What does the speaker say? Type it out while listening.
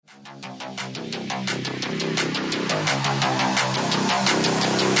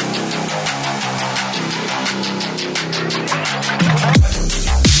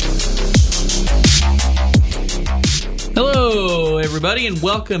everybody, and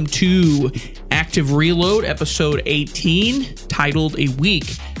welcome to Active Reload, episode 18, titled A Week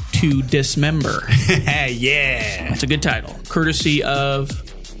to Dismember. Yeah. That's a good title. Courtesy of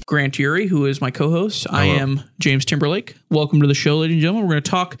Grant Urey, who is my co-host. Hello. I am James Timberlake. Welcome to the show, ladies and gentlemen. We're going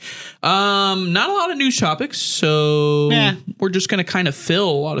to talk not a lot of news topics, so we're just going to kind of fill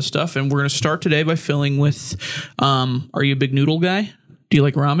a lot of stuff, and we're going to start today by filling with, are you a big noodle guy? Do you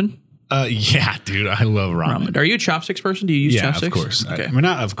like ramen? Yeah, dude, I love ramen. Are you a chopsticks person? Do you use chopsticks? Yeah, of course. Okay. I mean,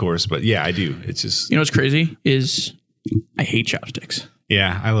 not of course, but yeah, I do. It's just... You know what's crazy is I hate chopsticks.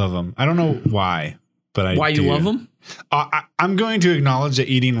 Yeah, I love them. I don't know why, but I Why do. you love them? I'm going to acknowledge that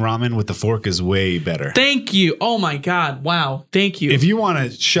eating ramen with a fork is way better. Thank you. Oh, my God. Wow. Thank you. If you want to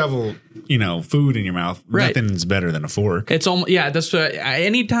shovel, food in your mouth, nothing's better than a fork. It's almost, that's what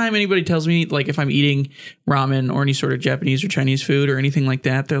anytime anybody tells me, like if I'm eating ramen or any sort of Japanese or Chinese food or anything like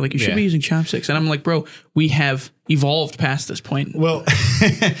that, they're like, you should be using chopsticks. And I'm like, bro, we have evolved past this point. Well,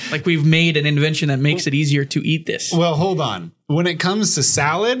 like we've made an invention that makes it easier to eat this. Well, hold on. When it comes to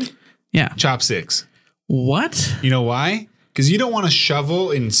salad, chopsticks. What? You know why? Because you don't want to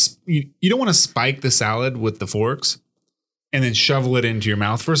shovel and you don't want to spike the salad with the forks and then shovel it into your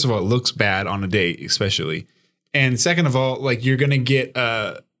mouth. First of all, it looks bad on a date, especially. And second of all, like you're going to get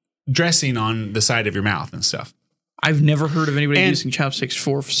dressing on the side of your mouth and stuff. I've never heard of anybody using chopsticks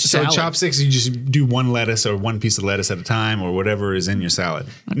for salad. So chopsticks, you just do one lettuce or one piece of lettuce at a time or whatever is in your salad.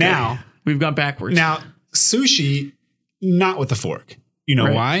 Okay. Now, we've gone backwards. Now, sushi, not with a fork. You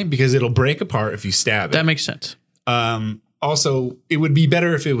know why? Because it'll break apart if you stab it. That makes sense. Also, it would be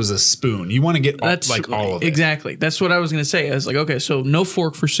better if it was a spoon. You want to get all of it. Exactly. That's what I was going to say. I was like, okay, so no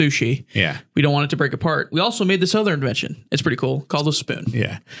fork for sushi. Yeah. We don't want it to break apart. We also made this other invention. It's pretty cool. Called a spoon.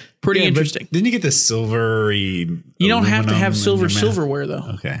 Yeah. Pretty interesting. Didn't you get the silvery? You don't have to have silverware,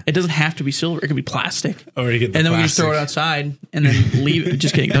 though. Okay. It doesn't have to be silver. It can be plastic. Or you get the and then plastic. we just throw it outside and then leave it.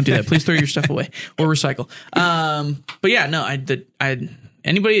 Just kidding. Don't do that. Please throw your stuff away or recycle. But yeah, no,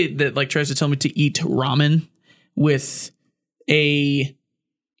 anybody that like tries to tell me to eat ramen with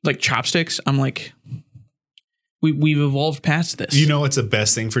chopsticks, I'm like, we've evolved past this. You know what's the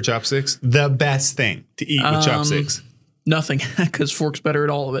best thing for chopsticks? The best thing to eat with chopsticks? Nothing, because fork's better at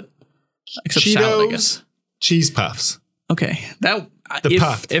all of it. Except Cheetos, salad, I guess. Cheese puffs. Okay.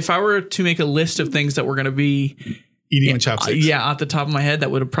 Puffed. If I were to make a list of things that we're going to be eating with chopsticks. Off the top of my head,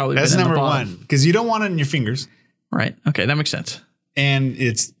 that would have probably been number one. Because you don't want it in your fingers. Right. Okay, that makes sense. And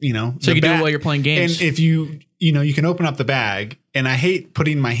it's, so you can do it while you're playing games. And if you can open up the bag, and I hate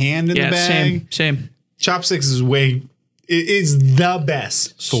putting my hand in the bag. Same. Chopsticks is the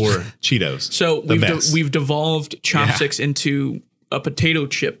best for Cheetos. So we've devolved chopsticks into a potato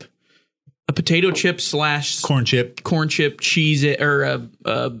chip / corn chip, Cheez-It or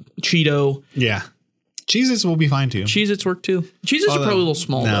Cheeto. Yeah. Cheez-Its will be fine too. Cheez-Its work too. Cheez-Its are probably a little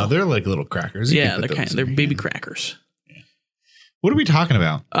small. No, they're like little crackers. They're baby crackers. What are we talking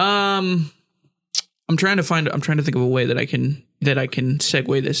about? I'm trying to think of a way that I can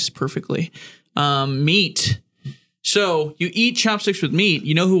segue this perfectly. Meat. So you eat chopsticks with meat.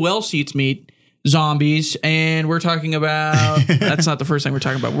 You know who else eats meat? Zombies. And we're talking about, that's not the first thing we're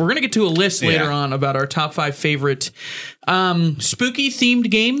talking about. We're going to get to a list later on about our top 5 favorite spooky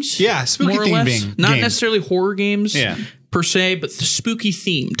themed games. Yeah, spooky themed games. Not necessarily horror games per se, but spooky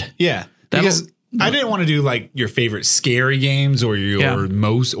themed. Yeah. Because I didn't want to do like your favorite scary games or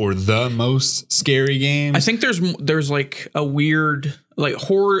the most scary games. I think there's like a weird like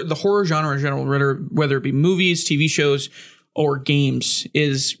the horror genre in general, whether it be movies, TV shows, or games,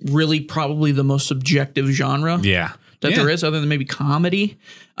 is really probably the most subjective genre. Yeah. There is, other than maybe comedy.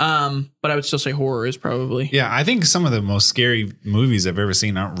 But I would still say horror is probably. Yeah, I think some of the most scary movies I've ever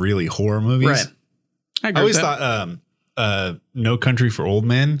seen aren't really horror movies. Right. I always thought No Country for Old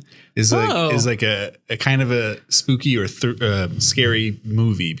Men is like a kind of a spooky or scary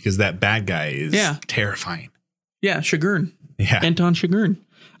movie because that bad guy is terrifying. Yeah, Chigurh. Yeah, Anton Chigurh.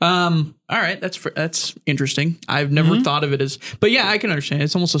 All right, that's interesting. I've never thought of it as, but yeah, I can understand.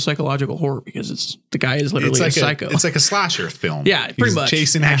 It's almost a psychological horror because the guy is literally a psycho. It's like a slasher film. Yeah, pretty much.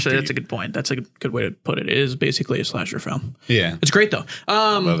 Chasing after Actually, that's a good point. That's a good way to put it. It is basically a slasher film. Yeah, it's great though.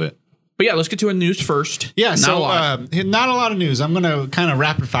 Love it. But yeah, let's get to our news first. Yeah, not a lot of news. I'm going to kind of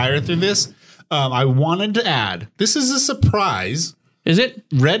rapid fire through this. I wanted to add, this is a surprise. Is it?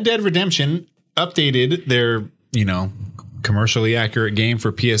 Red Dead Redemption updated their, commercially accurate game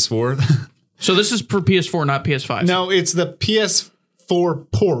for PS4. So this is for PS4, not PS5. No, it's the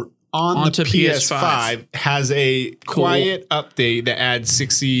PS4 port onto the PS5 has a quiet update that adds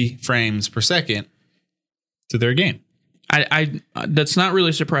 60 frames per second to their game. I that's not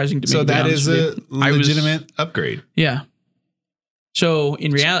really surprising to me. So that is a legitimate upgrade. Yeah. So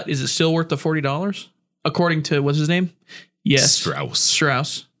in reality, is it still worth the $40? According to what's his name? Yes,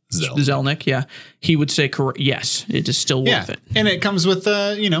 Strauss. Zelnick, yeah, he would say yes, it is still worth it, and it comes with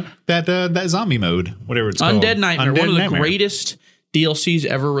that zombie mode, whatever it's called, Undead Nightmare, one of the greatest DLCs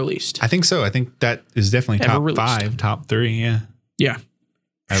ever released. I think so. I think that is definitely top 5, top 3. Yeah,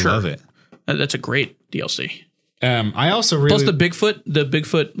 I love it. That's a great DLC. I also really plus the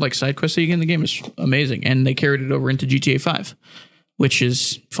Bigfoot like side quest that you get in the game is amazing, and they carried it over into GTA 5, which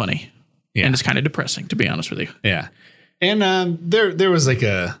is funny, and it's kind of depressing, to be honest with you. Yeah. And there was like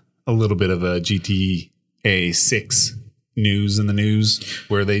a little bit of a GTA 6 news in the news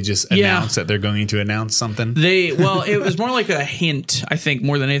where they just announced that they're going to announce something. It was more like a hint, I think,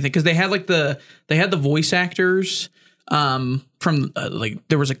 more than anything, because they had the voice actors from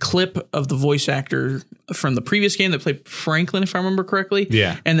there was a clip of the voice actor from the previous game that played Franklin, if I remember correctly.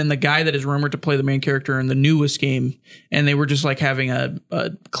 Yeah. And then the guy that is rumored to play the main character in the newest game. And they were just like having a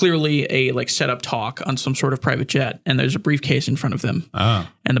clearly a like set up talk on some sort of private jet. And there's a briefcase in front of them. Oh.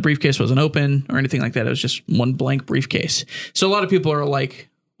 And the briefcase wasn't open or anything like that. It was just one blank briefcase. So a lot of people are like,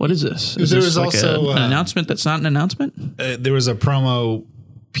 what is this? Is there this was like also an announcement that's not an announcement? There was a promo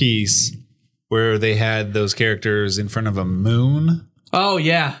piece where they had those characters in front of a moon. Oh,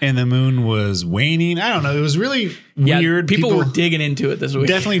 yeah. And the moon was waning. I don't know. It was really weird. People were digging into it this week.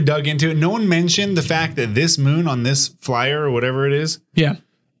 Definitely dug into it. No one mentioned the fact that this moon on this flyer or whatever it is. Yeah.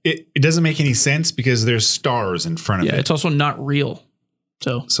 It doesn't make any sense because there's stars in front of it. Yeah, it's also not real.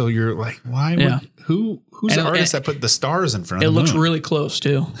 So you're like, why? Yeah. Who's the artist that put the stars in front of the moon? It looks really close,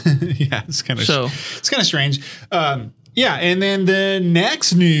 too. Yeah, it's kind of strange. Yeah, and then the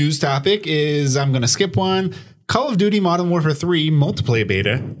next news topic is, I'm going to skip one. Call of Duty Modern Warfare 3 multiplayer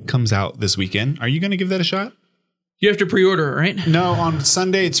beta comes out this weekend. Are you going to give that a shot? You have to pre-order it, right? No, on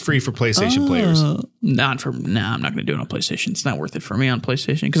Sunday it's free for PlayStation players. I'm not going to do it on PlayStation. It's not worth it for me on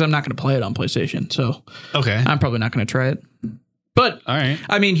PlayStation because I'm not going to play it on PlayStation. So okay, I'm probably not going to try it. But all right.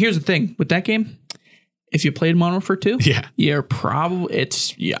 I mean, here's the thing with that game. If you played Modern Warfare 2, you're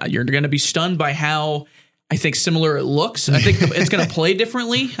going to be stunned by how I think similar it looks. I think it's going to play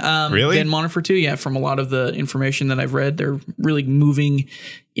differently than Modern Warfare 2. Yeah, from a lot of the information that I've read, they're really moving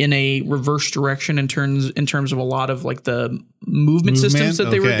in a reverse direction in terms of a lot of like the movement systems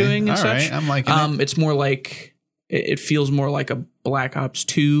that they were doing and such. Right. I'm liking it. It's more like it feels more like a Black Ops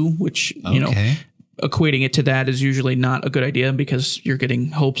 2, which equating it to that is usually not a good idea because you're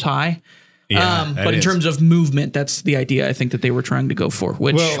getting hopes high. Yeah, but in terms of movement, that's the idea I think that they were trying to go for,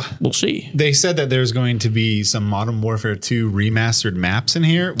 which we'll see. They said that there's going to be some Modern Warfare 2 remastered maps in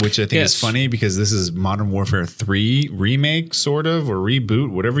here, which I think is funny because this is Modern Warfare 3 remake, sort of, or reboot,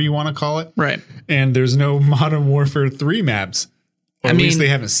 whatever you want to call it. Right. And there's no Modern Warfare 3 maps. Or at least they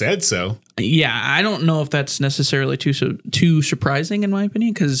haven't said so. Yeah, I don't know if that's necessarily too surprising in my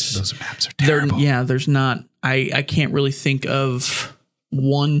opinion because those maps are terrible. There's not. I can't really think of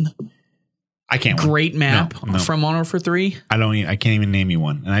one. Great map from Modern Warfare 3. I can't even name you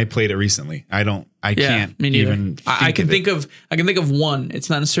one, and I played it recently. I can't even. I can think of one. It's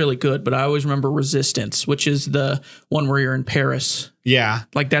not necessarily good, but I always remember Resistance, which is the one where you're in Paris. Yeah,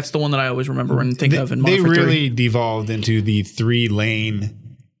 like that's the one that I always remember and think of in Modern Warfare 3. They really devolved into the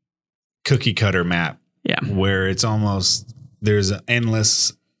 3-lane cookie cutter map. Yeah, where it's almost there's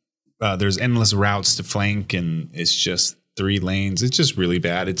endless routes to flank, and it's just 3 lanes. It's just really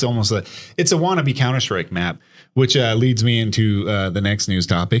bad. It's almost it's a wannabe Counter-Strike map, which leads me into the next news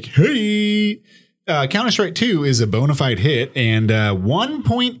topic. Hey, Counter-Strike 2 is a bona fide hit and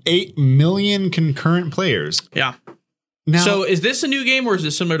 1.8 million concurrent players. Yeah. Now, so is this a new game or is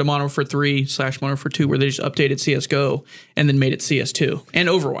this similar to Modern Warfare 3 / Modern Warfare 2 where they just updated CSGO and then made it CS2 and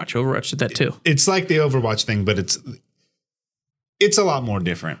Overwatch? Overwatch did that too. It's like the Overwatch thing, but it's a lot more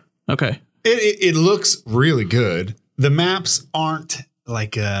different. Okay. It looks really good. The maps aren't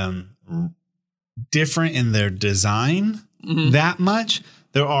like different in their design that much.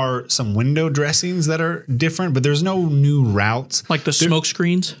 There are some window dressings that are different, but there's no new routes. Like the smoke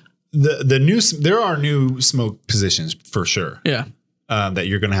screens? There are new smoke positions for sure. Yeah. That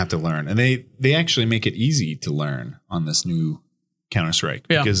you're going to have to learn. And they actually make it easy to learn on this new Counter-Strike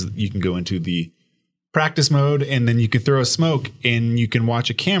because you can go into the practice mode and then you can throw a smoke and you can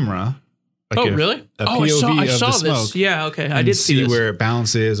watch a camera. Like really? A POV I saw this. Yeah, okay. I did see this. Where it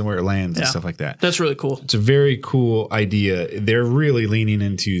bounces and where it lands and stuff like that. That's really cool. It's a very cool idea. They're really leaning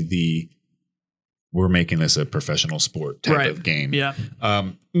into we're making this a professional sport type of game. Yeah.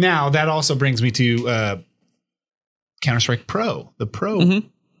 Now, that also brings me to Counter-Strike Pro, the pro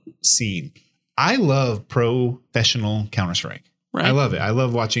scene. I love professional Counter-Strike. Right. I love it. I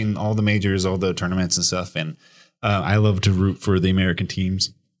love watching all the majors, all the tournaments and stuff. And I love to root for the American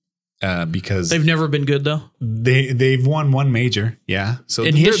teams because They've never been good though. they've won one major. Yeah. So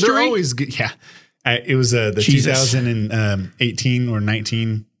In they're history? always good. Yeah. It was the Jesus. 2018 or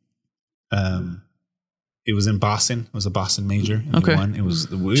 19. It was in Boston. It was a Boston major. And Okay. They won. It was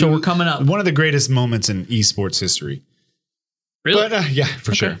So we're coming up. one of the greatest moments in esports history. Really? But yeah,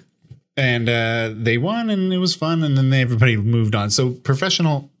 for sure. And they won, and it was fun. And then everybody moved on. So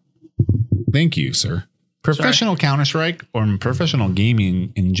professional. Thank you, sir. Professional Counter-Strike or professional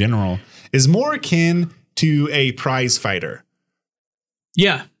gaming in general is more akin to a prize fighter.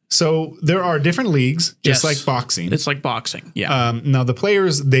 Yeah. So there are different leagues, just Yes. like boxing. It's like boxing. Yeah. Now the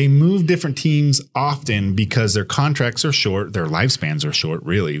players, they move different teams often because their contracts are short. Their lifespans are short,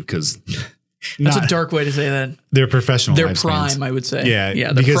 really, because That's a dark way to say that. they're professional. Their lifespans. prime, I would say. Yeah, Yeah.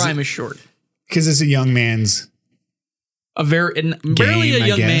 The because- prime is short. Because it's a young man's. Barely a I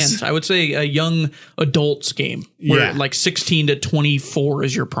young guess. man's. I would say a young adult's game where Yeah. like 16 to 24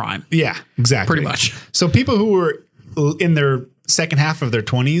 is your prime. Yeah, exactly. Pretty much. So people who were in their second half of their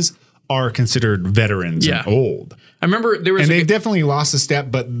 20s are considered veterans Yeah. and old. I remember there was And a, they've definitely lost a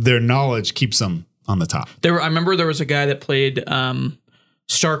step, but their knowledge keeps them on the top. I remember there was a guy that played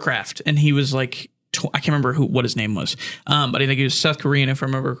StarCraft, and he was like I can't remember what his name was, but I think he was South Korean, if I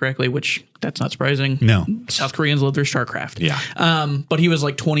remember correctly. Which that's not surprising. No. South Koreans love their StarCraft. Yeah. But he was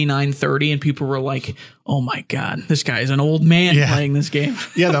like 29, 30, and people were like, "Oh my god, this guy is an old man playing this game."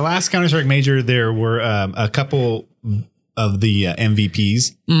 Yeah, the last Counter-Strike major, there were a couple of the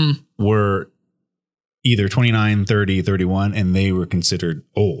MVPs were either 29, 30, 31, and they were considered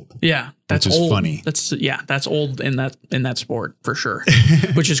old. Yeah, that's Which is old. funny. That's old in that sport for sure,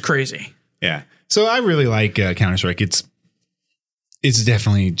 which is crazy. Yeah. So I really like Counter-Strike. It's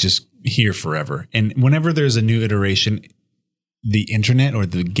definitely just here forever. And whenever there's a new iteration, the internet or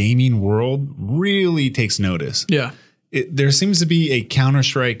the gaming world really takes notice. Yeah, There seems to be a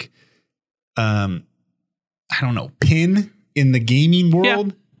Counter-Strike, I don't know, pin in the gaming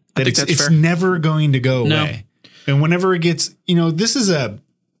world that think that's it's fair. never going to go No. away. And whenever it gets, this is a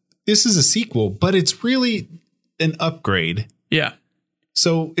sequel, but it's really an upgrade. yeah.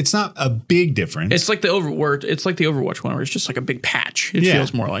 So it's not a big difference. It's like the Overwatch one, where it's just like a big patch. It Yeah.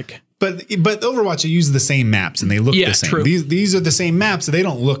 feels more like. But Overwatch, they use the same maps and they look Yeah, the same. true. These are the same maps. They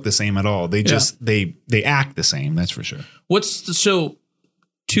don't look the same at all. They just they act the same. That's for sure. So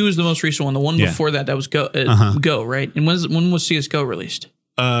 2 is the most recent one. The one before that was Go, Go, right? And when was CS:GO released?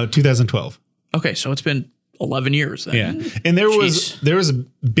 2012. Okay, so it's been 11 years then. Yeah, and there was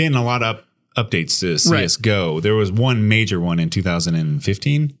been a lot of updates to CS:GO. There was one major one in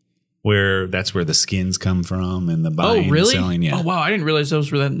 2015 where that's where the skins come from and the buying and selling. Yeah. Oh wow, I didn't realize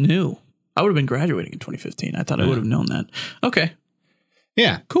those were that new. I would have been graduating in 2015. I thought I would have known that. Okay.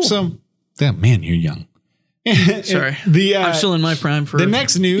 Yeah. Cool. So, man, you're young. Sorry. I'm still in my prime for the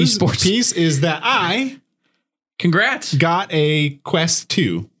next news esports. piece is that I Congrats. got a Quest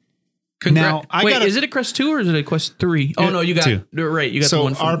 2. Now, Wait, is it a Quest 2 or is it a Quest 3? Oh, no, you got 2. Right. You got the So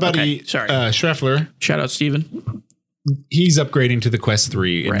one from our buddy Sorry. Schreffler, Shout out, Steven. he's upgrading to the Quest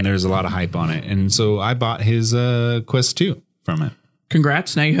 3 and Right. there's a lot of hype on it. And so I bought his Quest 2 from it.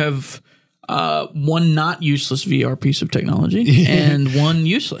 Congrats. Now you have one not useless VR piece of technology and one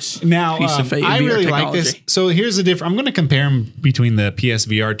useless Now, piece of I VR really technology. like this. So here's the difference. I'm going to compare them between the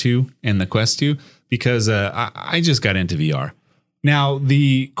PSVR 2 and the Quest 2 because I just got into VR. Now,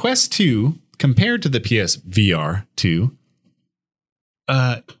 the Quest 2 compared to the PSVR 2,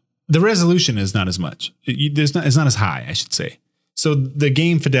 the resolution is not as much. It's not as high, I should say. So the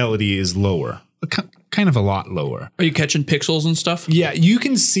game fidelity is lower, kind of a lot lower. Are you catching pixels and stuff? Yeah, you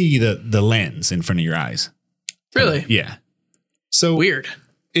can see the lens in front of your eyes. Really? Yeah. So Weird.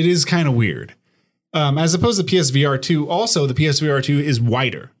 it is kind of weird. As opposed to PSVR 2, also the PSVR 2 is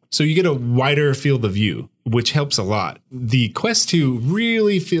wider. So you get a wider field of view, which helps a lot. The Quest 2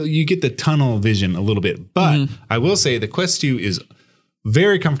 really you get the tunnel vision a little bit. But I will say the Quest 2 is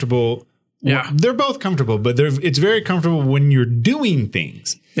very comfortable. Yeah. They're both comfortable, but it's very comfortable when you're doing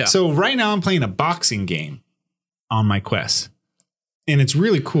things. Yeah. So right now I'm playing a boxing game on my Quest. And it's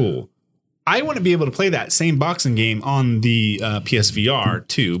really cool. I want to be able to play that same boxing game on the PSVR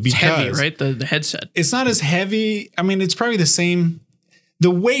 2 because It's heavy, right? The headset. it's not as heavy. I mean, it's probably the same. The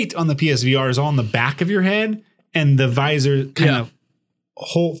weight on the PSVR is all on the back of your head, and the visor kind of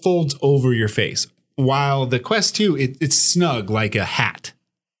folds over your face. While the Quest 2, it's snug like a hat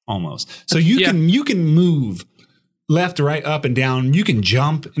almost. So you can move left, right, up, and down. You can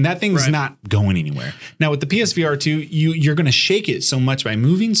jump, and that thing's not going anywhere. Now with the PSVR 2, you're going to shake it so much by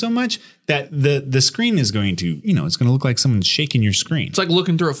moving so much that the screen is going to, it's going to look like someone's shaking your screen. It's like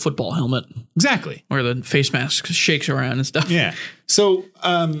looking through a football helmet. Exactly. Where the face mask shakes around and stuff. Yeah. So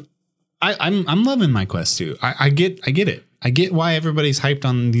I'm loving my Quest 2. I get it. I get why everybody's hyped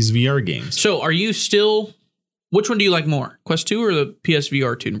on these VR games. So are you still, which one do you like more? Quest 2 or the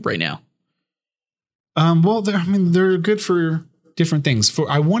PSVR 2 right now? Well, they're good for different things.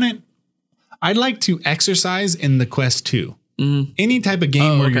 I'd like to exercise in the Quest 2. Mm-hmm. Any type of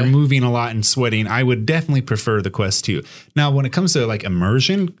game where you're moving a lot and sweating, I would definitely prefer the Quest 2. Now, when it comes to like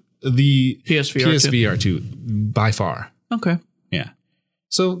immersion, the PSVR 2 by far. Okay. Yeah.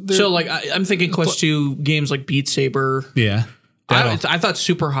 So like I'm thinking Quest 2 games like Beat Saber. Yeah. I thought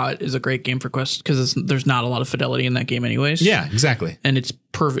Super Hot is a great game for Quest because there's not a lot of fidelity in that game anyways. Yeah, exactly. And it's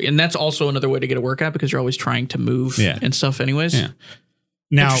perfect. And that's also another way to get a workout because you're always trying to move and stuff anyways. Yeah.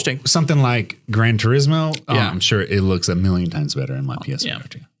 Now, something like Gran Turismo, I'm sure it looks a million times better in my PSVR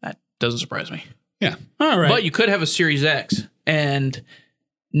 2. That doesn't surprise me. Yeah. All right. But you could have a Series X and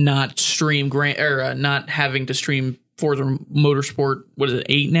not stream not having to stream Forza Motorsport. What is it,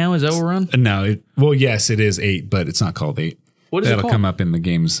 8 now? Is that what we're on? No. Yes, it is 8, but it's not called 8. What is it called? That'll come up in the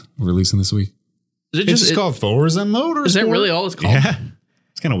games releasing this week. It's just called Forza Motorsport. Is that really all it's called? Yeah.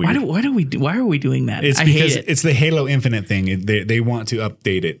 It's kind of weird. Why are we doing that? It's because it's the Halo Infinite thing. They want to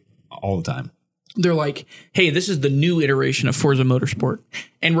update it all the time. They're like, hey, this is the new iteration of Forza Motorsport,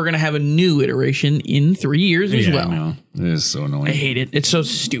 and we're going to have a new iteration in 3 years as well. No, it is so annoying. I hate it. It's so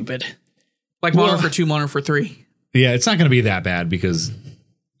stupid. Like Modern Warfare 2, Modern Warfare 3. Yeah, it's not going to be that bad because,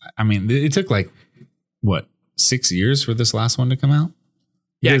 it took 6 years for this last one to come out.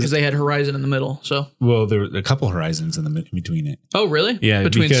 Yeah, because they had Horizon in the middle. So, well, there were a couple Horizons in between it. Oh, really? Yeah,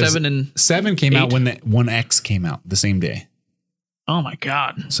 between 7 and 7 came 8? out when the 1X came out the same day. Oh my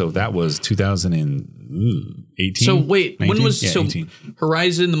god! So that was 2018. So wait, 19? when was 18.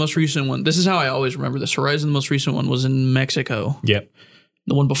 Horizon the most recent one? This is how I always remember this. Horizon, the most recent one, was in Mexico. Yep.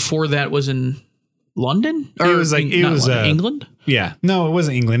 The one before that was in London. Or it was England. Yeah, no, it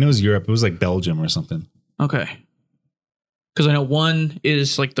wasn't England. It was Europe. It was like Belgium or something. Okay. Because I know one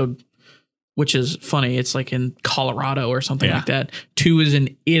is which is funny. It's like in Colorado or something like that. 2 is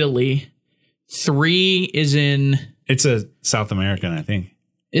in Italy. 3 is in. It's a South American, I think.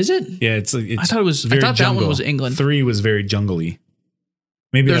 Is it? Yeah, it's. I thought that one was England. 3 was very jungly.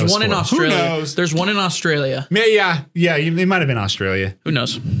 Maybe there's one 4. in Australia. Who knows? There's one in Australia. Yeah. It might have been Australia. Who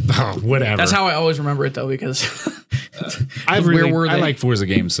knows? Oh, whatever. That's how I always remember it though, because I like Forza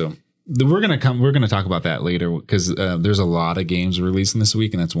games, so we're gonna talk about that later because there's a lot of games releasing this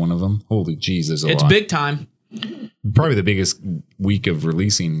week, and that's one of them. Holy jeez, there's a lot. It's big time. Probably the biggest week of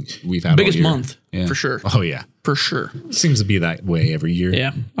releasing we've had. Biggest all year. month, for sure. Oh yeah, for sure. Seems to be that way every year.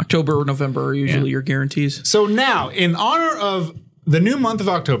 Yeah, October or November are usually your guarantees. So now, in honor of the new month of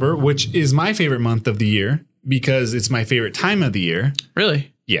October, which is my favorite month of the year because it's my favorite time of the year.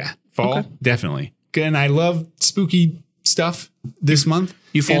 Really? Yeah, fall definitely. And I love spooky stuff this month.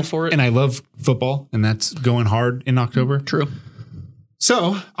 You fall for it? And I love football, and that's going hard in October. True.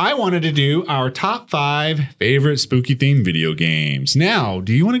 So I wanted to do our top 5 favorite spooky themed video games. Now,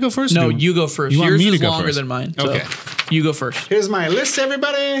 do you want to go first? No, you go first. You want Yours me to is go longer first? than mine. So okay. You go first. Here's my list,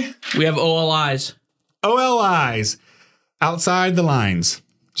 everybody. We have OLIs. OLIs. Outside the lines.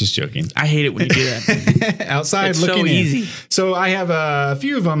 Just joking. I hate it when you do that. Outside it's looking so in. Easy. So I have a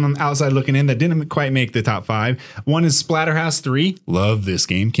few of them outside looking in that didn't quite make the top 5. One is Splatterhouse 3. Love this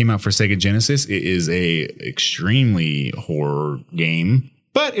game. Came out for Sega Genesis. It is a extremely horror game,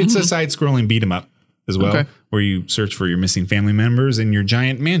 but it's a side-scrolling beat 'em up as well, where you search for your missing family members in your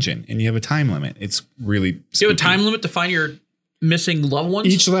giant mansion, and you have a time limit. It's really spooky. You have a time limit to find your missing loved ones?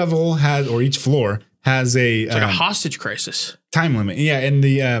 Each level has, or each floor has it's like a hostage crisis. Time limit. Yeah, and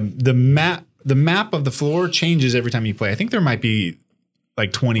the map of the floor changes every time you play. I think there might be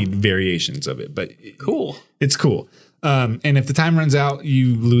like 20 variations of it, but cool. It's cool. And if the time runs out,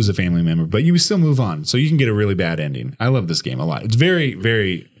 you lose a family member, but you still move on. So you can get a really bad ending. I love this game a lot. It's very,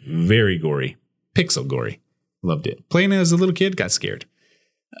 very, very gory. Pixel gory. Loved it. Playing it as a little kid, got scared.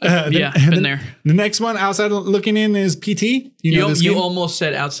 Been there. The next one, outside looking in, is PT. You almost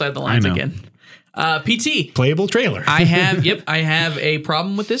said outside the lines again. PT. Playable trailer. I have a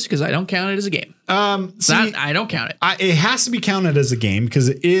problem with this because I don't count it as a game. I don't count it. It has to be counted as a game because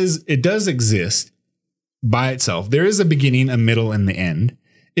it does exist by itself. There is a beginning, a middle, and the end.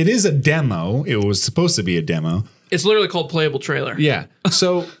 It is a demo. It was supposed to be a demo. It's literally called playable trailer. Yeah.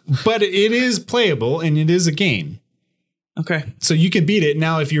 So, but it is playable and it is a game. Okay. So you can beat it.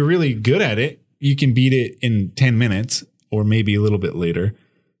 Now, if you're really good at it, you can beat it in 10 minutes or maybe a little bit later.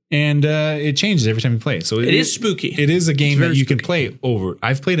 And it changes every time you play. So it is spooky. It is a game that you spooky. can play over.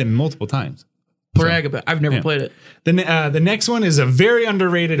 I've played it multiple times. Brag about. I've never played it. The next one is a very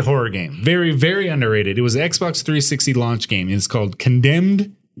underrated horror game. Very, very underrated. It was an Xbox 360 launch game. It's called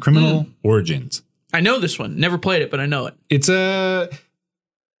Condemned Criminal Origins. I know this one. Never played it, but I know it. It's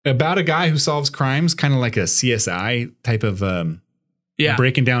about a guy who solves crimes, kind of like a CSI type of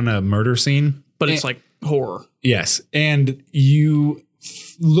breaking down a murder scene. But it's like horror. Yes. And you're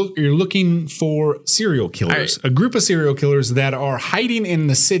looking for serial killers, a group of serial killers that are hiding in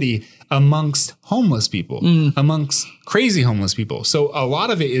the city amongst homeless people, amongst crazy homeless people. So a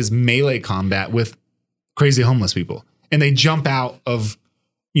lot of it is melee combat with crazy homeless people. And they jump out of,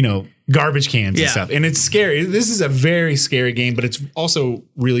 garbage cans and stuff. And it's scary. This is a very scary game, but it's also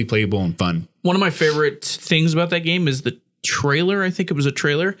really playable and fun. One of my favorite things about that game is the trailer. I think it was a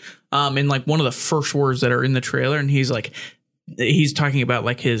trailer. And like one of the first words that are in the trailer. And he's talking about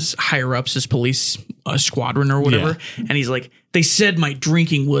like his higher ups, his police squadron or whatever. Yeah. And he's like, they said my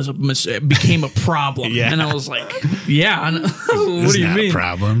drinking became a problem. And I was like, what do you mean? A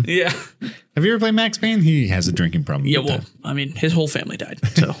problem. Yeah. Have you ever played Max Payne? He has a drinking problem. Yeah. Well, I mean, his whole family died.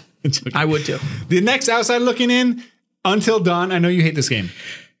 So okay. I would too. The next Outside Looking In, Until Dawn. I know you hate this game.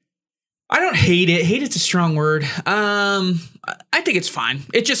 I don't hate it. Hate it's a strong word. I think it's fine.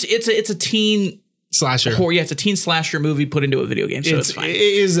 It's a teen slasher. Horror. Yeah, it's a teen slasher movie put into a video game, so it's fine. It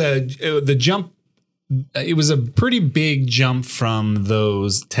is the jump. It was a pretty big jump from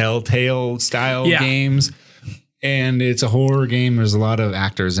those Telltale style games, and it's a horror game. There's a lot of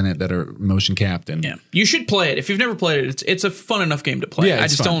actors in it that are motion capped, and you should play it if you've never played it. It's a fun enough game to play. Yeah, I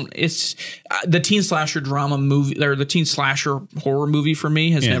just don't. It's the teen slasher drama movie or the teen slasher horror movie for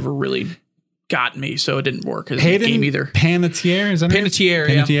me has never really got me, so it didn't work as a game either. Panettiere, is that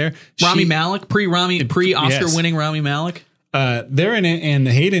Panettiere? Rami Malek, pre-Oscar winning Rami Malek. They're in it, and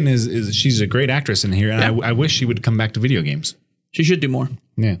Hayden is she's a great actress in here, and I wish she would come back to video games. She should do more.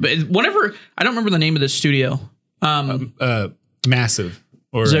 Yeah, but whenever I don't remember the name of this studio. Massive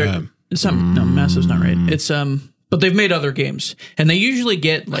or no, Massive's not right. It's but they've made other games, and they usually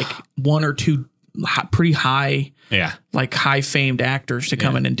get like one or two pretty high. Yeah. Like high famed actors to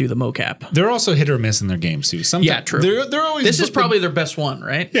come in and do the mocap. They're also hit or miss in their games too. Sometimes, true. They're always. This is probably their best one,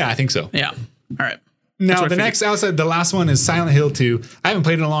 right? Yeah, I think so. Yeah. All right. Now the last one is Silent Hill 2. I haven't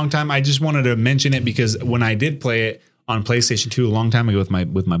played it in a long time. I just wanted to mention it because when I did play it on PlayStation 2 a long time ago with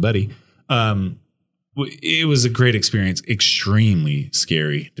my buddy, it was a great experience. Extremely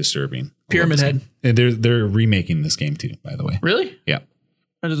scary, disturbing. Pyramid Head. And they're remaking this game too, by the way. Really? Yeah.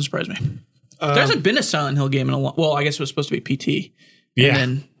 That doesn't surprise me. There hasn't been a Silent Hill game in a long. Well, I guess it was supposed to be PT. Yeah,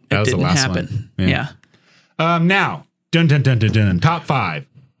 and then it didn't happen. One. Yeah. Now, top 5.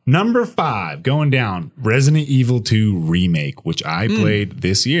 Number 5 going down. Resident Evil 2 remake, which I played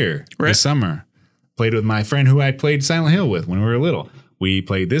this year, this summer. Played with my friend who I played Silent Hill with when we were little. We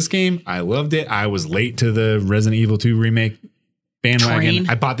played this game. I loved it. I was late to the Resident Evil 2 remake bandwagon.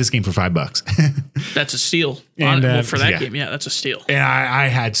 I bought this game for $5. That's a steal. And, for that game, that's a steal. And I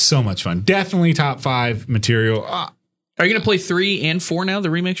had so much fun. Definitely top 5 material. Are you going to play 3 and 4 now,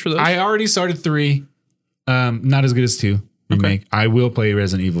 the remakes for those? I already started 3. Not as good as 2 remake. Okay. I will play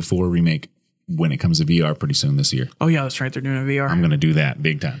Resident Evil 4 remake when it comes to VR pretty soon this year. Oh, yeah, that's right. They're doing a VR. I'm going to do that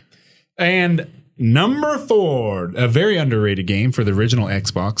big time. And number 4, a very underrated game for the original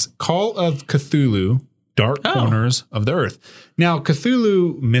Xbox, Call of Cthulhu. Dark Corners of the Earth. Now,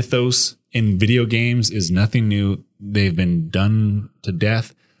 Cthulhu mythos in video games is nothing new. They've been done to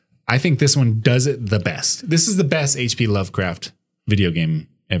death. I think this one does it the best. This is the best H.P. Lovecraft video game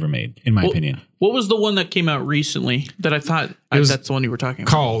ever made, in my opinion. What was the one that came out recently that I thought that's the one you were talking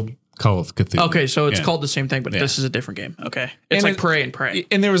about? Called Call of Cthulhu. Okay, so it's called the same thing, but this is a different game. Okay. It's like Prey and Prey.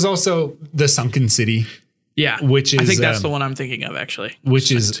 And there was also The Sunken City. Yeah. Which is... I think that's the one I'm thinking of, actually.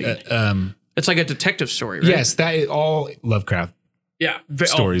 Which is... it's like a detective story, right? Yes, that is all Lovecraft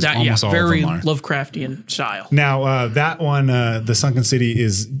stories. Almost all very of them are. Lovecraftian style. Now, that one, The Sunken City,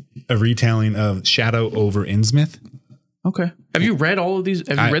 is a retelling of Shadow over Innsmouth. Okay. Have you read all of these?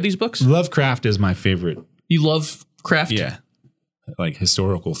 Have you read these books? Lovecraft is my favorite. You love craft? Yeah. Like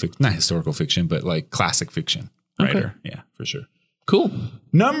historical fiction, not historical fiction, but like classic fiction writer. Yeah, for sure. Cool.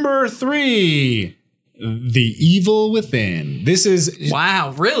 Number 3, The Evil Within. This is...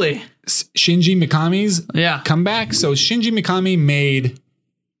 Wow, really? Shinji Mikami's comeback. So Shinji Mikami made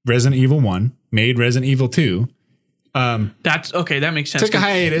Resident Evil 1, made Resident Evil 2. That's okay. That makes sense. Took a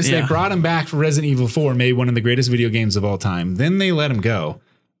hiatus. They brought him back for Resident Evil 4, made one of the greatest video games of all time. Then they let him go.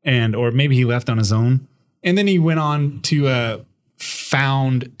 Or maybe he left on his own. And then he went on to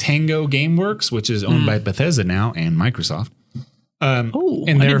found Tango Gameworks, which is owned by Bethesda now and Microsoft. I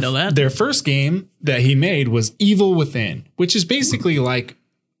didn't know that. Their first game that he made was Evil Within, which is basically like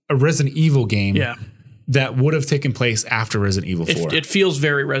a Resident Evil game that would have taken place after Resident Evil 4. It feels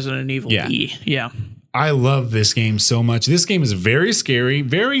very Resident Evil. Yeah. I love this game so much. This game is very scary,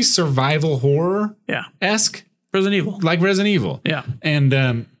 very survival horror esque. Resident Evil. Like Resident Evil. Yeah.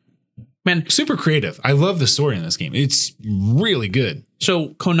 And man, super creative. I love the story in this game. It's really good. So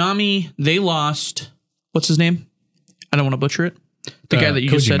Konami, they lost, what's his name? I don't want to butcher it. The guy that you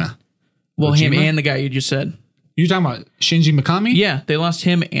just said. Well, him and the guy you just said. You're talking about Shinji Mikami? Yeah, they lost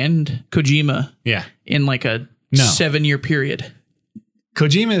him and Kojima. Yeah. In like a 7-year period.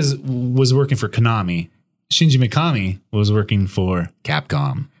 Kojima was working for Konami. Shinji Mikami was working for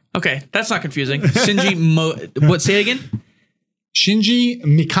Capcom. Okay, that's not confusing. What? Say it again. Shinji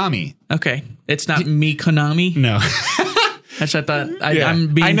Mikami. Okay, it's not me Konami. No, that's what I thought.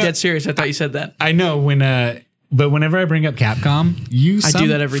 I'm being dead serious. I thought you said that. I know but whenever I bring up Capcom, I do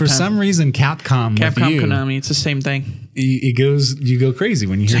that every time. For some reason, Capcom with you, Konami, it's the same thing. You go crazy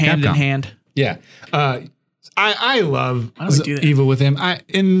when you hear hand Capcom. in hand. Yeah. I love Evil Within.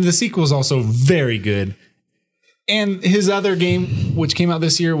 And the sequel is also very good. And his other game, which came out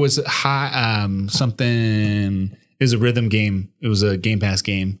this year, was something. It was a rhythm game. It was a Game Pass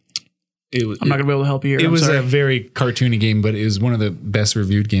game. I'm not gonna be able to help you here. It was a very cartoony game, but it was one of the best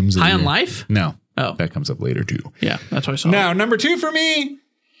reviewed games. High on Life? No. Oh, that comes up later too. Yeah, that's what I saw. Now, number 2 for me.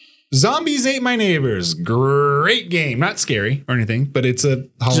 Zombies Ate My Neighbors. Great game. Not scary or anything, but it's a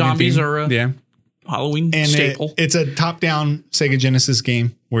Halloween Zombies theme. are a Halloween staple. It's a top-down Sega Genesis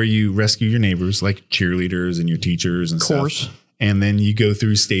game where you rescue your neighbors, like cheerleaders and your teachers and stuff. And then you go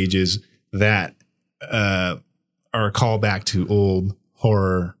through stages that are a callback to old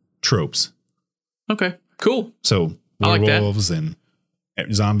horror tropes. Okay, cool. So werewolves and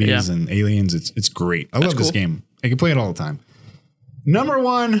zombies and aliens. It's great. I love this game. I can play it all the time. Number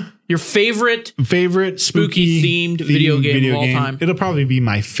 1, your favorite spooky themed video game of all time. It'll probably be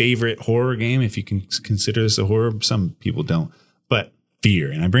my favorite horror game if you can consider this a horror. Some people don't, but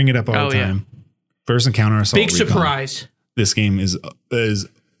Fear, and I bring it up all the time. First Encounter Assault Big Recon. Surprise. This game is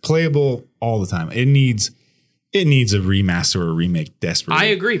playable all the time. It needs a remaster or a remake desperately. I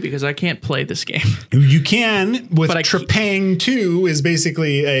agree, because I can't play this game. You can with Trepang 2 is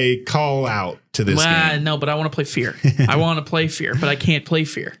basically a call out to this game. No, but I want to play Fear. I want to play Fear, but I can't play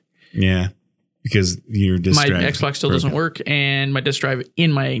Fear. Yeah, because your disk my drive Xbox still doesn't work, and my disk drive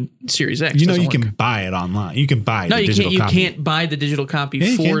in my Series X. You can buy it online. You can buy the digital copy. You can't buy the digital copy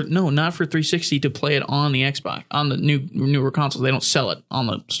not for 360 to play it on the Xbox on the newer consoles. They don't sell it on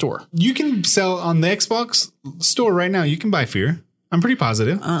the store. You can sell on the Xbox store right now. You can buy Fear. I'm pretty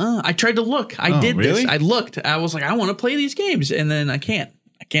positive. I tried to look. I did this. I looked. I was like, I want to play these games, and then I can't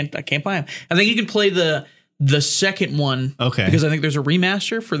buy them. I think you can play the second one. Okay. Because I think there's a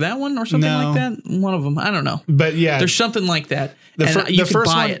remaster for that one or something like that. One of them. I don't know. But yeah. There's something like that. You can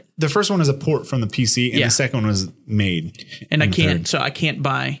buy it. The first one is a port from the PC, and the second one was made. And I can't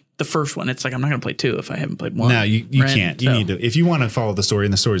buy the first one. It's like, I'm not going to play 2 if I haven't played 1. No, you can't. You need to. If you want to follow the story,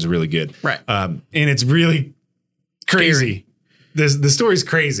 and the story is really good. Right. And it's really crazy. The story's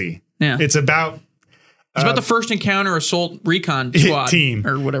crazy. Yeah. It's about the First Encounter Assault Recon Squad team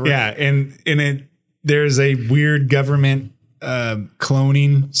or whatever. Yeah, and there's a weird government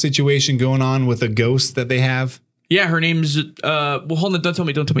cloning situation going on with a ghost that they have. Yeah, her name's well, hold on, don't tell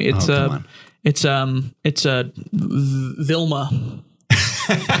me. It's Vilma.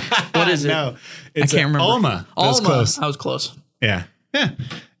 What is it? No, I can't remember. Alma. Close. I was close. Yeah.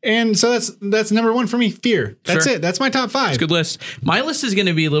 And so that's number 1 for me. Fear. That's it. That's my top 5. It's a good list. My list is going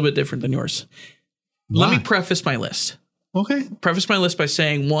to be a little bit different than yours. Let me preface my list. Okay. Preface my list by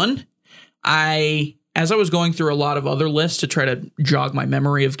saying, 1, as I was going through a lot of other lists to try to jog my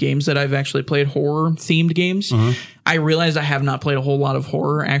memory of games that I've actually played, horror-themed games, I realized I have not played a whole lot of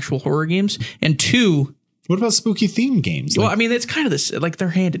actual horror games. And 2... What about spooky-themed games? Well, I mean, it's kind of this, like, they're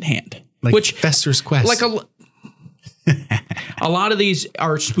hand-in-hand. Like Fester's Quest. Like a lot of these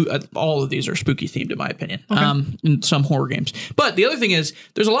are all of these are spooky themed in my opinion. Okay. In some horror games. But the other thing is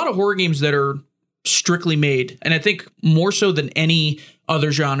there's a lot of horror games that are strictly made, and I think more so than any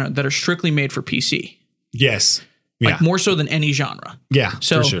other genre, that are strictly made for PC. Yes. Like more so than any genre. Yeah,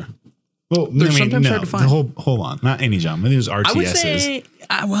 so, for sure. Well, they're sometimes hard to find. Hold on. Not any genre. There's RTSs. I would say,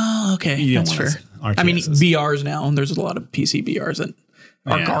 okay, that's fair. RTSs. I mean, VRs now, and there's a lot of PC VRs that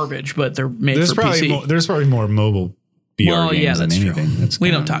are garbage, but they're made for PC. There's probably more mobile VR games than anything.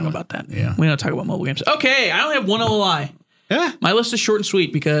 We don't talk about that. Yeah. We don't talk about mobile games. Okay, I only have one little lie. Yeah. My list is short and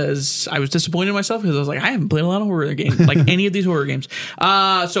sweet because I was disappointed in myself because I was like, I haven't played a lot of horror games, like any of these horror games.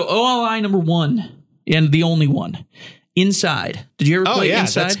 So OLI number 1 and the only one. Inside. Did you ever play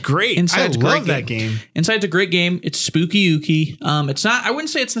Inside? That's great. Inside's I love that game. Inside's a great game. It's spooky-ooky. It's not, I wouldn't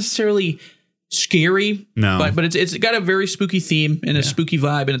say it's necessarily scary. No. But it's got a very spooky theme and a spooky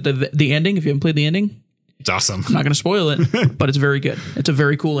vibe. And the ending, if you haven't played the ending, it's awesome. I'm not going to spoil it, but it's very good. It's a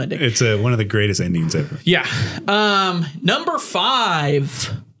very cool ending. It's one of the greatest endings ever. Yeah. Number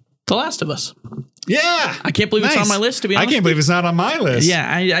 5, The Last of Us. Yeah. I can't believe it's on my list, to be honest. I can't believe it's not on my list. Yeah,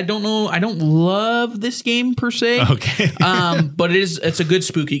 I don't know. I don't love this game per se. Okay. But it's a good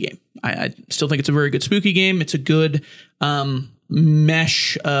spooky game. I still think it's a very good spooky game. It's a good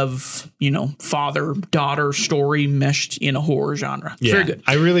mesh of, father-daughter story meshed in a horror genre. It's very good.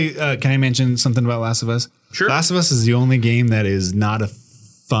 I really, can I mention something about Last of Us? Sure. Last of Us is the only game that is not a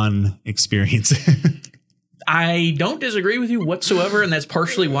fun experience. I don't disagree with you whatsoever, and that's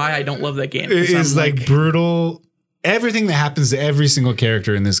partially why I don't love that game. It is like brutal. Everything that happens to every single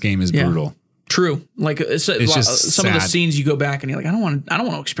character in this game is brutal. True. Like it's just some of the sad. scenes you go back and you're like, I don't want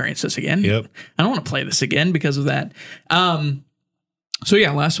to experience this again. Yep. I don't want to play this again because of that. So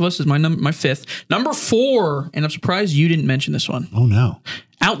yeah, Last of Us is my 5th. Number 4, and I'm surprised you didn't mention this one. Oh no.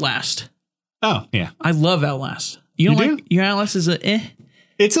 Outlast. Oh yeah. I love Outlast. You do? Your Outlast is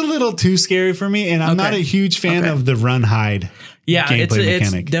It's a little too scary for me, and I'm not a huge fan of the run hide. Yeah, gameplay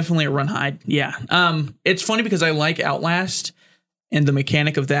mechanic. It's definitely a run hide. Yeah. It's funny because I like Outlast and the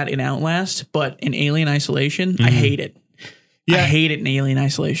mechanic of that in Outlast, but in Alien Isolation, I hate it. Yeah. I hate it in Alien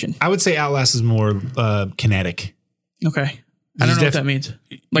Isolation. I would say Outlast is more kinetic. Okay. I don't know what that means.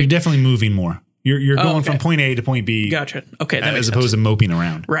 Like, you're definitely moving more. You're going from point A to point B. Gotcha. Okay. That as opposed to moping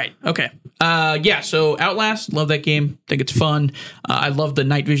around. Right. Okay. So Outlast, love that game. Think it's fun. I love the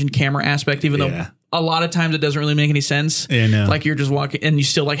night vision camera aspect, even though a lot of times it doesn't really make any sense. Yeah, no. Like you're just walking and you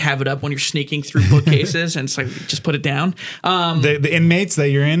still like have it up when you're sneaking through bookcases and it's like, just put it down. The inmates that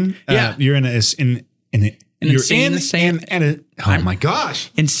you're in, you're in oh my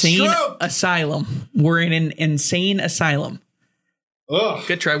gosh. Insane asylum. We're in an insane asylum. Oh,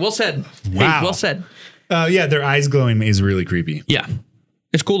 good try. Well said. Wow. Hey, well said. Their eyes glowing is really creepy. Yeah.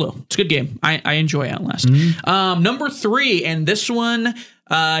 It's cool though. It's a good game. I enjoy Outlast. Number 3, and this one,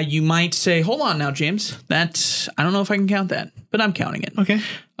 you might say, hold on now, James. I don't know if I can count that, but I'm counting it. Okay.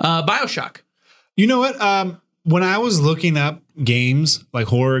 BioShock. You know what? When I was looking up games, like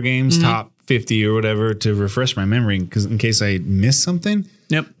horror games, top 50 or whatever, to refresh my memory, because in case I missed something.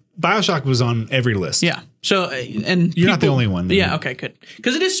 Yep. BioShock was on every list. Yeah. So, and you're not the only one. Yeah. Okay, good.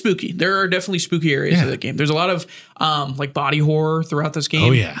 Because it is spooky. There are definitely spooky areas of the game. There's a lot of like body horror throughout this game.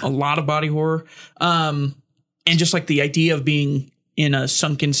 Oh, yeah. A lot of body horror. And just like the idea of being in a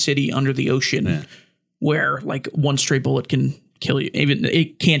sunken city under the ocean where like one stray bullet can kill you. Even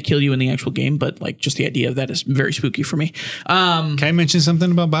it can't kill you in the actual game, but like just the idea of that is very spooky for me. Can I mention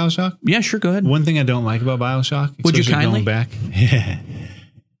something about BioShock? Yeah, sure. Go ahead. One thing I don't like about BioShock, would you kindly? Going back,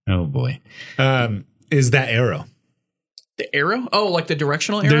 oh boy, is that arrow. The arrow? Oh, like the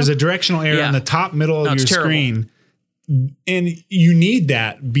directional arrow? There's a directional arrow in the top middle of your screen. And you need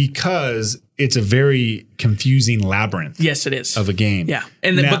that because it's a very confusing labyrinth. Yes, it is. Of a game. Yeah.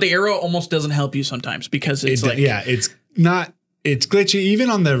 And then, but the arrow almost doesn't help you sometimes because it's it's glitchy. Even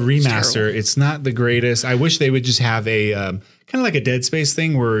on the remaster, it's not the greatest. I wish they would just have a kind of like a Dead Space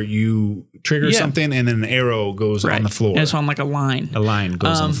thing where you trigger something and then an arrow goes on the floor. And it's on like a line. A line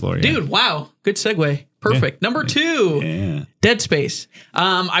goes on the floor. Yeah. Dude, wow. Good segue. Perfect. Yeah. Number 2, Dead Space.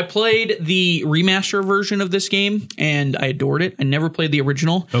 I played the remaster version of this game and I adored it. I never played the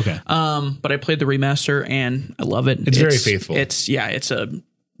original. Okay. But I played the remaster and I love it. It's very faithful.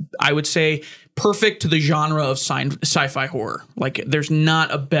 I would say perfect to the genre of sci-fi horror. Like there's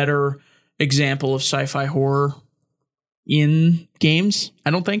not a better example of sci-fi horror in games, I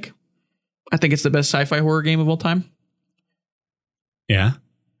don't think. I think it's the best sci-fi horror game of all time. Yeah.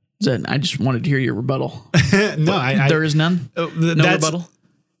 I just wanted to hear your rebuttal. No, there is none. No rebuttal.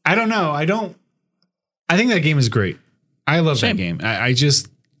 I don't know. I think that game is great. I love that game. I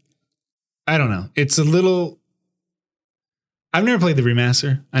don't know. It's a little. I've never played the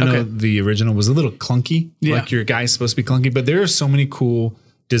remaster. I know the original was a little clunky. Yeah. Like your guy's supposed to be clunky, but there are so many cool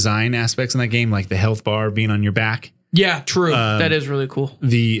design aspects in that game, like the health bar being on your back. Yeah, true. That is really cool.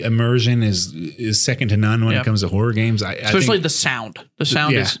 The immersion is second to none when it comes to horror games. Especially I think the sound. The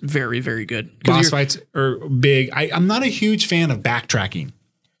sound is very, very good. Boss fights are big. I'm not a huge fan of backtracking.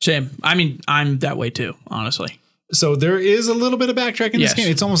 Same. I mean, I'm that way too, honestly. So there is a little bit of backtracking in this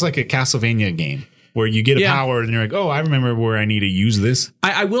game. It's almost like a Castlevania game where you get a power and you're like, oh, I remember where I need to use this.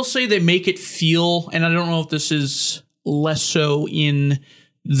 I will say they make it feel, and I don't know if this is less so in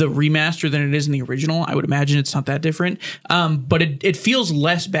the remaster than it is in the original. I would imagine it's not that different. But it feels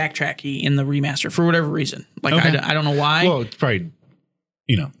less backtracky in the remaster for whatever reason. Like, Okay. I don't know why. Well, it's probably,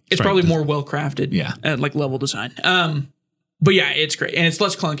 It's probably more well crafted. Yeah. Like level design. But yeah, it's great. And it's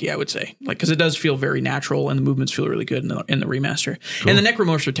less clunky, I would say. Like, because it does feel very natural and the movements feel really good in the remaster. Cool. And the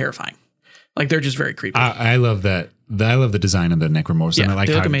necromorphs are terrifying. Like, they're just very creepy. I love that. I love the design of the necromorphs. Yeah, and I like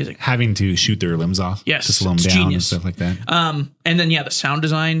they look amazing. Having to shoot their limbs off. Yes, to slow them it's down genius. and stuff like that. And then, the sound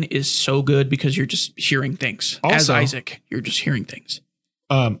design is so good because you're just hearing things. Also, as Isaac, you're just hearing things.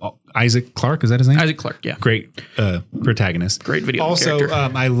 Isaac Clarke, is that his name? Isaac Clarke, yeah. Great protagonist. Great video Also,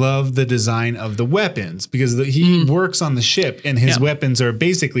 character. I love the design of the weapons because he works on the ship and his weapons are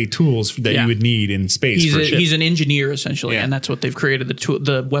basically tools that you would need in space. He's an engineer, essentially, and that's what they've created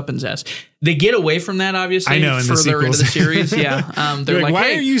the weapens as. They get away from that, obviously, I know, in further the into the series. Yeah. They're like, why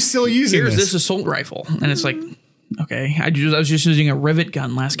hey, are you still using this assault rifle? And it's like, okay, I was just using a rivet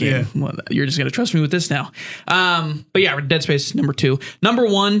gun last game. Yeah. Well, you're just going to trust me with this now. But yeah, Dead Space number 2. Number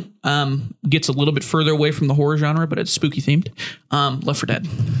 1 gets a little bit further away from the horror genre, but it's spooky themed. Left 4 Dead.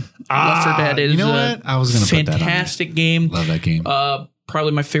 Left 4 Dead is I was going to put that on fantastic game. Love that game.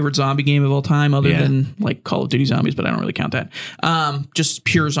 Probably my favorite zombie game of all time, other than like Call of Duty Zombies, but I don't really count that. Just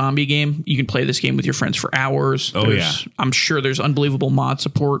pure zombie game. You can play this game with your friends for hours. I'm sure there's unbelievable mod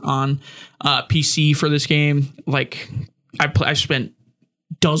support on PC for this game. Like I've spent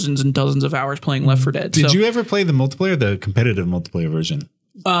dozens and dozens of hours playing Left 4 Dead. Did you ever play the multiplayer, the competitive multiplayer version?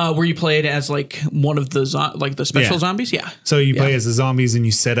 Where you played as like one of the the special zombies? Yeah. So you play as the zombies and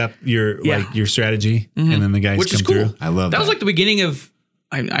you set up your your strategy, and then the guys come through. I love that. That was like the beginning of.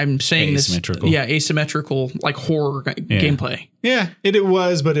 I'm saying asymmetrical. Asymmetrical like horror gameplay. Yeah, it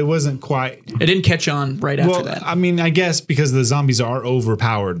was, but it wasn't quite. It didn't catch on right after that. I mean, I guess because the zombies are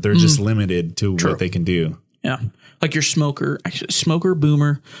overpowered, they're just limited to what they can do. Yeah, like your smoker,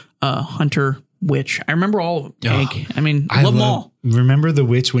 boomer, hunter, witch. I remember all of them. Tank. I mean, I love them all. Remember the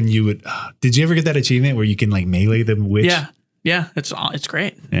witch when you would? Did you ever get that achievement where you can like melee the witch? Yeah, it's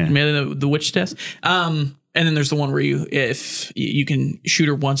great. Yeah. Melee the witch death. And then there's the one where if you can shoot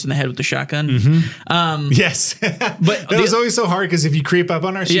her once in the head with the shotgun. Yes, but that was always so hard because if you creep up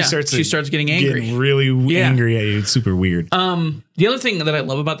on her, she starts getting angry, really angry at you. It's super weird. The other thing that I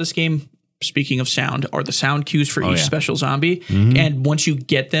love about this game, speaking of sound, are the sound cues for each special zombie. And once you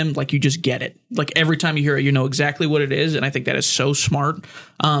get them, like you just get it. Like every time you hear it, you know exactly what it is. And I think that is so smart.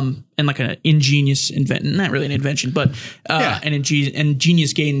 And like an ingenious not really an invention, but an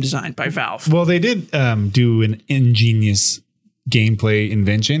ingenious game design by Valve. Well, they did do an ingenious gameplay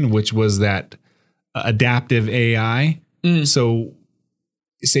invention, which was that adaptive AI. So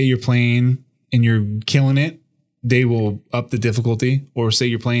say you're playing and you're killing it, they will up the difficulty, or say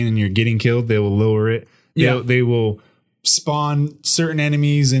you're playing and you're getting killed, they will lower it. They will spawn certain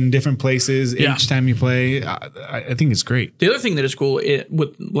enemies in different places each time you play. I think it's great. The other thing that is cool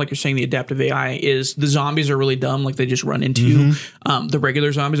with, like you're saying, the adaptive AI is the zombies are really dumb. Like they just run into you. The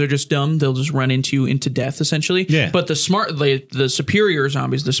regular zombies are just dumb. They'll just run into death essentially. Yeah. But the superior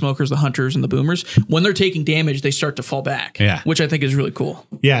zombies, the smokers, the hunters, and the boomers, when they're taking damage, they start to fall back. Yeah. Which I think is really cool.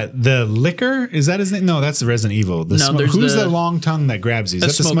 Yeah. The licker, is that his name? No, that's the Resident Evil. Who's the long tongue that grabs you?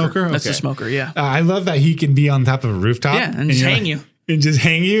 Is that the smoker? That's the smoker. Yeah. I love that he can be on top of a rooftop. Yeah, and just hang you. And just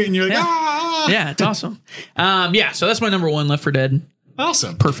hang you, and you're like, ah! Yeah, it's awesome. So that's my number 1, Left 4 Dead.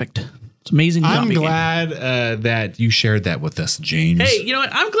 Awesome. Perfect. It's amazing. I'm glad that you shared that with us, James. Hey, you know what?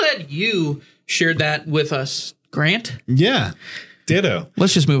 I'm glad you shared that with us, Grant. Yeah, ditto.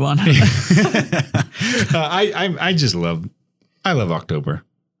 Let's just move on. I love October.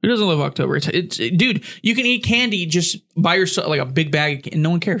 Who doesn't love October? It's dude, you can eat candy just by yourself, like a big bag, and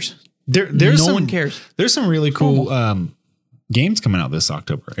no one cares. No one cares. There's some really cool games coming out this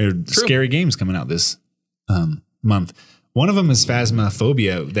October. Scary games coming out this month. One of them is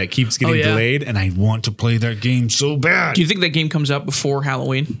Phasmophobia that keeps getting delayed, and I want to play that game so bad. Do you think that game comes out before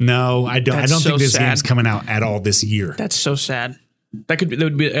Halloween? No, I don't. I don't think this game's coming out at all this year. That's so sad.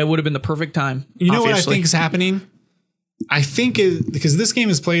 It would have been the perfect time. You know what I think is happening? I think because this game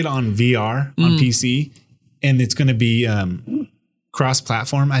is played on VR on PC, and it's going to be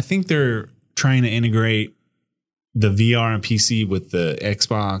cross-platform. I think they're trying to integrate the VR and PC with the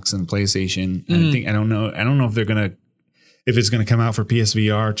Xbox and PlayStation. And I don't know if it's gonna come out for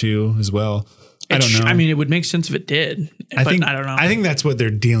PSVR too as well. I don't know. I mean, it would make sense if it did. I don't know. I think that's what they're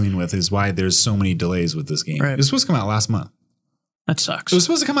dealing with, is why there's so many delays with this game. Right. It was supposed to come out last month. That sucks. It was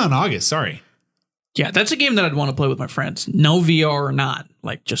supposed to come out in August. Sorry. Yeah, that's a game that I'd want to play with my friends. No VR or not.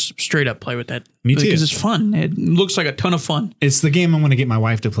 Like, just straight up play with that. Me too. Because it's fun. It looks like a ton of fun. It's the game I'm going to get my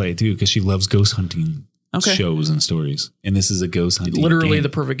wife to play too, because she loves ghost hunting. Okay. shows and stories. And this is a ghost hunting Literally game. the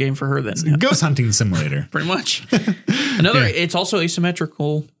perfect game for her then. Yeah. Ghost hunting simulator. Pretty much. It's also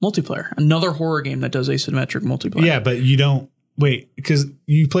asymmetrical multiplayer. Another horror game that does asymmetric multiplayer. Yeah, but you don't wait because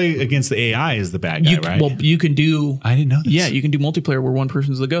you play against the AI as the bad guy, right? Well, you can do. I didn't know this. Yeah, you can do multiplayer where one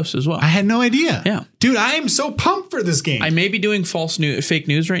person's the ghost as well. I had no idea. Yeah. Dude, I am so pumped for this game. I may be doing fake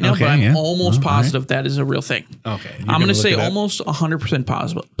news right now, but I'm almost positive that is a real thing. Okay. I'm going to say almost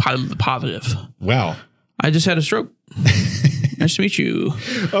 100% positive. Well, I just had a stroke. Nice to meet you.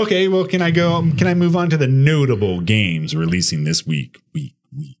 Okay, well, can I move on to the notable games releasing this week?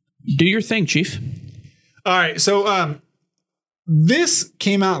 Do your thing, Chief. All right, so this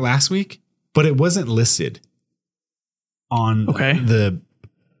came out last week, but it wasn't listed on the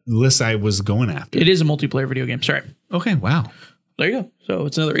list I was going after. It is a multiplayer video game. Sorry. Okay, wow. There you go. So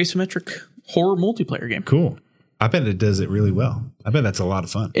it's another asymmetric horror multiplayer game. Cool. I bet it does it really well. I bet that's a lot of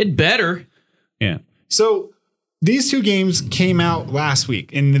fun. It better. Yeah. So these two games came out last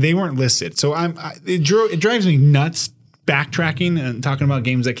week and they weren't listed. So it drives me nuts backtracking and talking about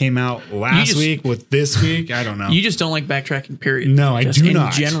games that came out last week with this week. I don't know. You just don't like backtracking, period. No, I do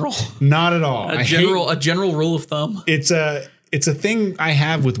not. In general. Not at all. A general rule of thumb. It's a thing I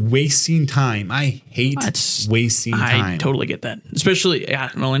have with wasting time. I hate wasting time. I totally get that. Especially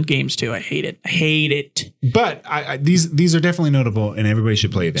in games too. I hate it. But these are definitely notable and everybody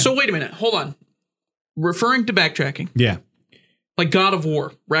should play them. So wait a minute. Hold on. Referring to backtracking. Yeah. Like God of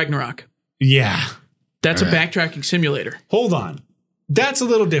War, Ragnarok. Yeah. That's a backtracking simulator. Hold on. That's a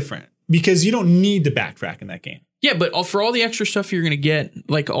little different because you don't need to backtrack in that game. Yeah, but for all the extra stuff you're going to get,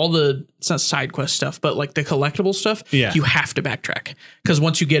 like it's not side quest stuff, but like the collectible stuff, you have to backtrack. Because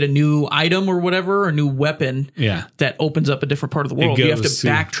once you get a new item or whatever, a new weapon that opens up a different part of the world, you have to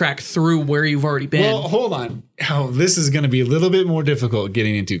backtrack through where you've already been. Well, hold on. This is going to be a little bit more difficult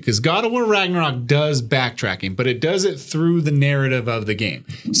getting into because God of War Ragnarok does backtracking, but it does it through the narrative of the game.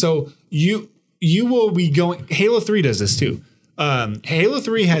 So you will be going. Halo 3 does this too. Halo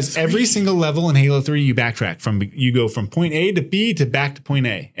 3 has every single level in Halo 3 you backtrack from. You go from point A to B to back to point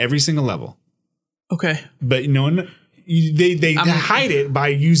A. Every single level. Okay. But they hide it by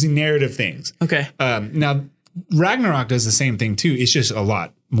using narrative things. Okay. Now Ragnarok does the same thing too. It's just a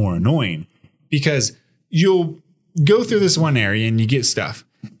lot more annoying because you'll go through this one area and you get stuff,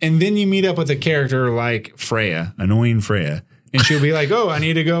 and then you meet up with a character like Freya, annoying Freya. And she'll be like, "Oh, I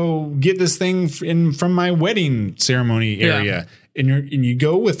need to go get this thing from my wedding ceremony area." Yeah. And you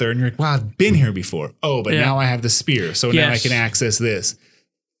go with her, and you're like, "Wow, I've been here before." Oh, but now I have the spear, so now I can access this.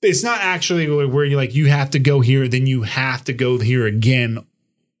 It's not actually where you're like, you have to go here, then you have to go here again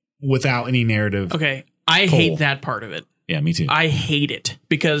without any narrative. Okay, I hate that part of it. Yeah, me too. I hate it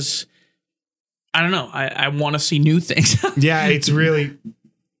because I don't know. I want to see new things. Yeah, it's really.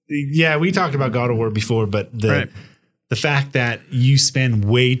 Yeah, we talked about God of War before, but the fact that you spend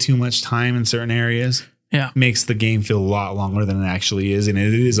way too much time in certain areas makes the game feel a lot longer than it actually is. And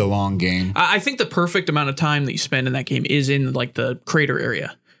it is a long game. I think the perfect amount of time that you spend in that game is in like the crater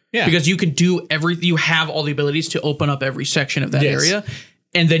area. Yeah. Because you can do you have all the abilities to open up every section of that area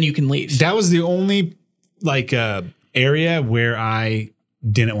and then you can leave. That was the only area where I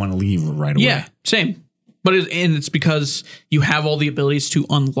didn't want to leave right away. Yeah, same. But it's because you have all the abilities to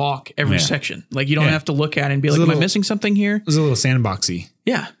unlock every section. Like you don't have to look at it and be like, am I missing something here? It was a little sandboxy.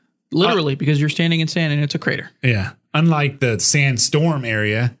 Yeah, literally because you're standing in sand and it's a crater. Yeah. Unlike the sandstorm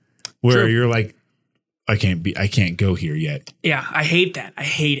area where you're like, I can't go here yet. Yeah, I hate that. I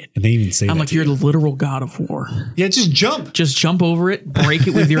hate it. And they even say I'm like, you're the literal God of War. Yeah, just jump. Just jump over it, break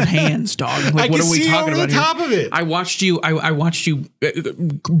it with your hands, dog. Like, what are we talking about? The top of it. I watched you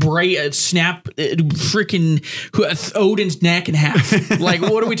snap freaking Odin's neck in half. Like,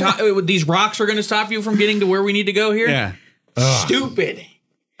 what are we talking? These rocks are going to stop you from getting to where we need to go here? Yeah. Stupid.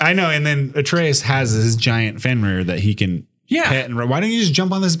 I know. And then Atreus has his giant Fenrir that he can pet and why don't you just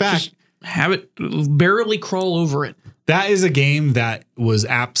jump on this back? Just have it barely crawl over it. That is a game that was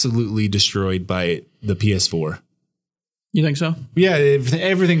absolutely destroyed by the PS4. You think so? Yeah,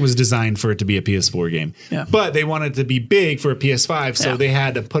 everything was designed for it to be a PS4 game. Yeah. But they wanted it to be big for a PS5, so they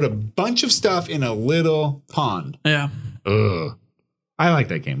had to put a bunch of stuff in a little pond. Yeah. Ugh. I like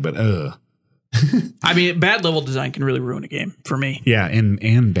that game, but I mean, bad level design can really ruin a game for me. Yeah,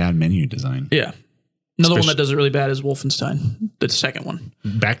 and bad menu design. Yeah. Another one that does it really bad is Wolfenstein, the second one.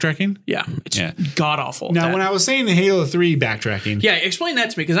 Backtracking? Yeah, it's god-awful. Now, when I was saying the Halo 3 backtracking... Yeah, explain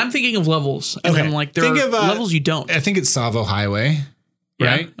that to me, because I'm thinking of levels. And I'm like, there are levels you don't. I think it's Savo Highway,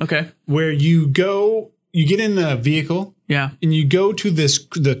 right? Yeah, okay. Where you get in the vehicle... Yeah. And you go to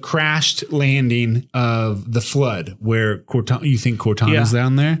the crashed landing of the flood where you think Cortana's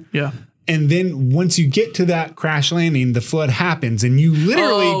down there. Yeah. And then once you get to that crash landing, the flood happens and you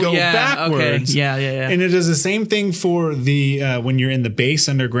literally go backwards. Okay. Yeah. And it does the same thing for the when you're in the base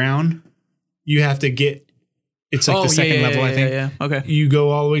underground. You have to get, it's like the second level, I think. Yeah. Okay. You go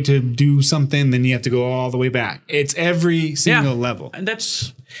all the way to do something, then you have to go all the way back. It's every single level. And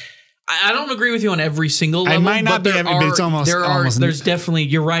that's, I don't agree with you on every single level. I might not be every, but it's almost. There's definitely,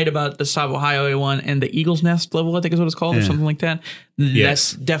 you're right about the Savo Highway one and the Eagle's Nest level, I think is what it's called, or something like that.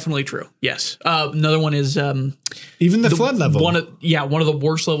 That's definitely true. Yes. Another one is even the flood level. One of the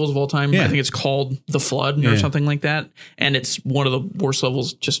worst levels of all time. I think it's called The Flood or something like that. And it's one of the worst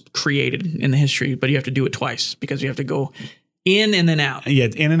levels just created in the history, but you have to do it twice because you have to go in and then out. Yeah,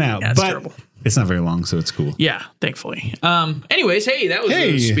 in and out. That's terrible. It's not very long, so it's cool. Yeah, thankfully. Anyways, hey, that was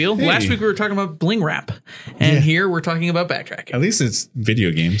a spiel. Hey. Last week we were talking about bling wrap, and here we're talking about backtracking. At least it's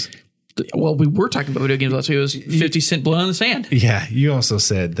video games. Well, we were talking about video games last week. It was 50 Cent Blood on the Sand. Yeah, you also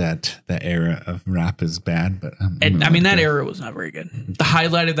said that the era of rap is bad, but that era was not very good. The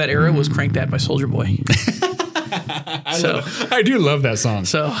highlight of that era was "Crank That" by Soulja Boy. I do love that song.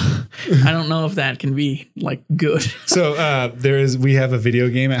 So I don't know if that can be like good. So we have a video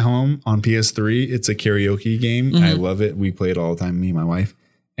game at home on PS3. It's a karaoke game. I love it. We play it all the time, me and my wife,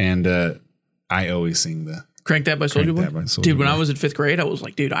 and I always sing the "Crank That" by Soulja Boy. Dude, when I was in 5th grade, I was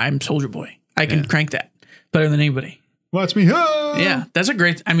like, dude, I'm Soulja Boy. I can crank that better than anybody. Watch me. Oh! Yeah, that's a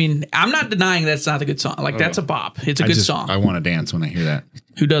great. I mean, I'm not denying that's not a good song. Like that's a bop. It's a good song. I want to dance when I hear that.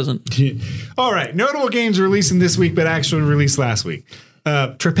 Who doesn't? All right, notable games releasing this week, but actually released last week.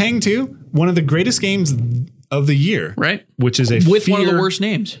 Trepang 2, one of the greatest games of the year, right? Which is with one of the worst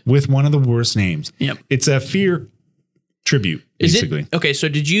names. With one of the worst names. Yep. It's a fear tribute, basically. Okay, so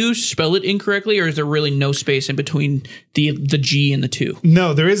did you spell it incorrectly, or is there really no space in between the G and the 2?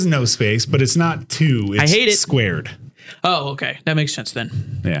 No, there is no space, but it's not 2. It's I hate it. Squared. Oh, okay. That makes sense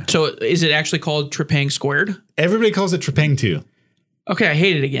then. Yeah. So is it actually called Trepang Squared? Everybody calls it Trepang 2. Okay, I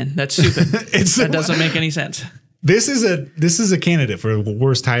hate it again. That's stupid. That doesn't make any sense. This is a candidate for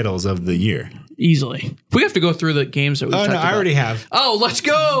worst titles of the year. Easily. We have to go through the games that we've talked about. I already have. Oh, let's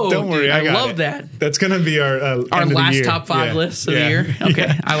go. Don't worry. Dude, I love that. That's going to be our last top 5 lists of the year.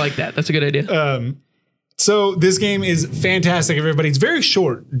 Okay. I like that. That's a good idea. So this game is fantastic, everybody. It's very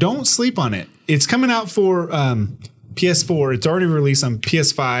short. Don't sleep on it. It's coming out for PS4. It's already released on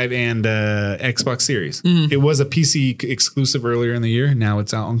PS5 and Xbox Series. It was a PC exclusive earlier in the year. Now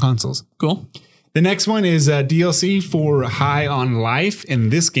it's out on consoles. Cool. The next one is DLC for High on Life, and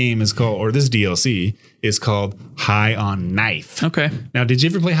this game is called, or this DLC is called High on Knife. Okay. Now, did you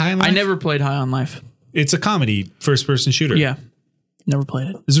ever play High on Life? I never played High on Life. It's a comedy first-person shooter. Yeah. Never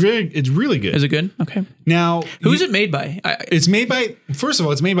played it. It's really good. Is it good? Okay. Now, who's it made by? It's made by, first of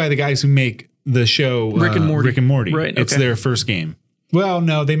all, it's made by the guys who make the show Rick and Morty. Right. It's their first game. Well,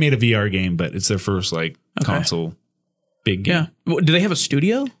 no, they made a VR game, but it's their first console big game. Yeah. Well, do they have a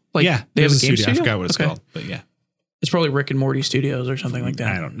studio? They have a game studio. I forgot what it's called, but yeah. It's probably Rick and Morty Studios or something like that.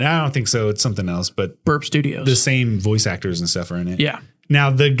 I don't think so. It's something else, but Burp Studios. The same voice actors and stuff are in it. Yeah. Now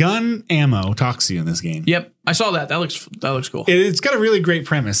the gun ammo talks to you in this game. Yep. I saw that. That looks cool. It's got a really great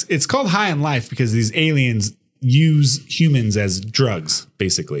premise. It's called High on Life because these aliens use humans as drugs,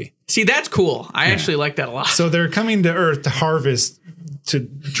 basically. See, that's cool. I actually like that a lot. So they're coming to Earth to harvest to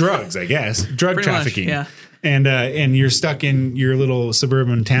drugs, I guess. Drug Pretty trafficking. Much, yeah. And you're stuck in your little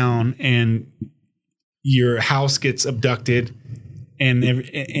suburban town and your house gets abducted and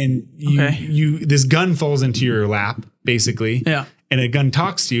this gun falls into your lap, basically. Yeah. And a gun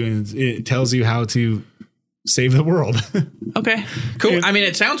talks to you and it tells you how to save the world. Okay. Cool. I mean,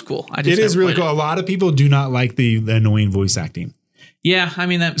 it sounds cool. It is really cool. A lot of people do not like the annoying voice acting. Yeah, I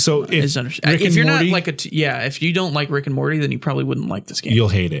mean that. So is understandable. If you're Morty, not like if you don't like Rick and Morty, then you probably wouldn't like this game. You'll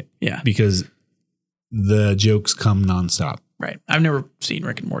hate it. Yeah, because the jokes come nonstop. Right. I've never seen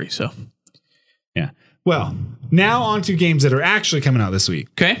Rick and Morty, so yeah. Well, now on to games that are actually coming out this week.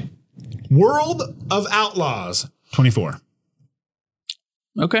 Okay. World of Outlaws 24.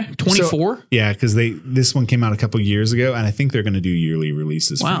 Okay, 24. So, yeah, because this one came out a couple years ago, and I think they're going to do yearly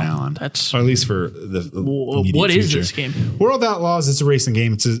releases from now on. Or at least for the what future. Is this game? World of Outlaws. It's a racing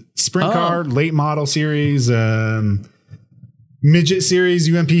game. It's a sprint car, late model series, midget series,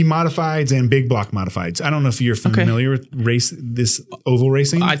 UMP modifieds, and big block modifieds. I don't know if you're familiar with this oval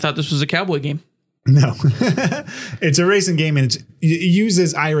racing. I thought this was a cowboy game. No, it's a racing game, and it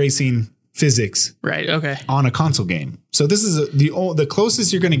uses iRacing physics on a console game. So this is the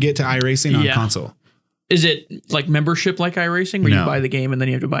closest you're going to get to iRacing on console. Is it like membership like iRacing where you buy the game and then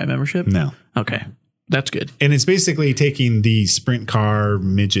you have to buy a membership? No. Okay. That's good. And it's basically taking the sprint car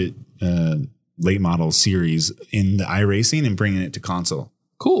midget late model series in the iRacing and bringing it to console.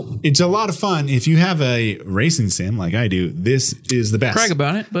 Cool. It's a lot of fun. If you have a racing sim like I do, this is the best. Brag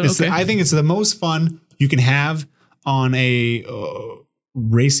about it, but okay. I think it's the most fun you can have on a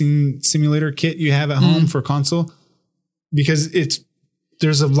racing simulator kit you have at home for console, because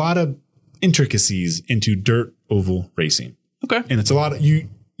there's a lot of intricacies into dirt oval racing. Okay. And it's a lot of you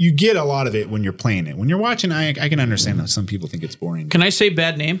get a lot of it when you're playing it. When you're watching, I can understand that some people think it's boring. Can I say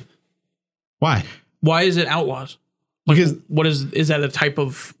bad name? Why? Why is it Outlaws? Like, Because what is that a type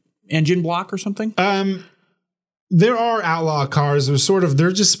of engine block or something? there are outlaw cars.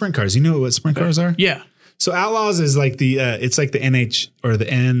 They're just sprint cars. You know what sprint cars are? Yeah. So Outlaws is like it's like the NH or the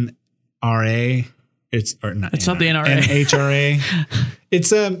NRA. It's not the NRA. NHRA.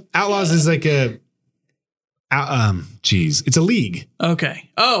 It's Outlaws is like it's a league. Okay.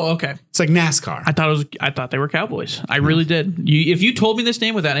 Oh, okay. It's like NASCAR. I thought they were Cowboys. I really did. If you told me this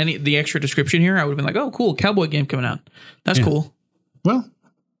name without the extra description here, I would have been like, "Oh, cool, cowboy game coming out. That's cool." Well,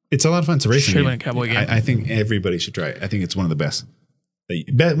 it's a lot of fun. It's a racing Should game. have been a cowboy game. I think everybody should try it. I think it's one of the best.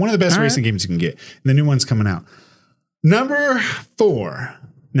 One of the best racing games you can get. And the new one's coming out. Number 4.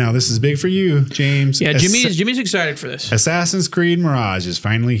 Now, this is big for you, James. Yeah, Jimmy's excited for this. Assassin's Creed Mirage is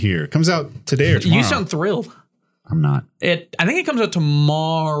finally here. Comes out today or tomorrow. You sound thrilled. I'm not. I think it comes out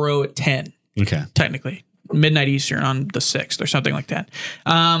tomorrow at 10. Okay. Technically. Midnight Eastern on the 6th or something like that.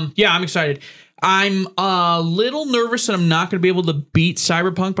 Yeah, I'm excited. I'm a little nervous that I'm not going to be able to beat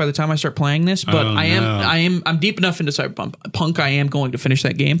Cyberpunk by the time I start playing this, but I'm deep enough into Cyberpunk. I am going to finish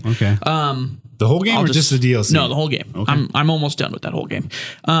that game. Okay. The whole game just the DLC? No, the whole game. Okay. I'm almost done with that whole game.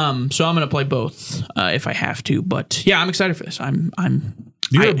 So I'm going to play both if I have to, but yeah, I'm excited for this.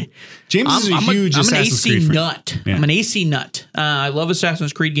 James is a huge Assassin's Creed fan. Nut. Yeah. I'm an AC nut. I love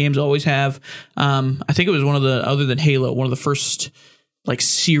Assassin's Creed games. Always have. I think it was one of the, other than Halo, one of the first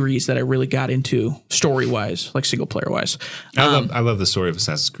series that I really got into story wise, single player wise. I love the story of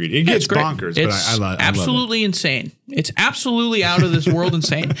Assassin's Creed. It gets bonkers, but I love it. Absolutely insane. It's absolutely out of this world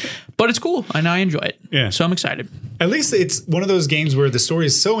insane, but it's cool and I enjoy it. Yeah. So I'm excited. At least it's one of those games where the story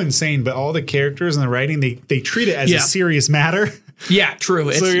is so insane, but all the characters and the writing, they treat it as a serious matter. Yeah,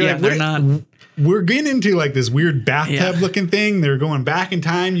 true. So they're not. We're getting into this weird bathtub looking thing. They're going back in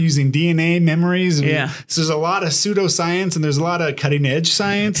time using DNA memories. So there's a lot of pseudoscience and there's a lot of cutting edge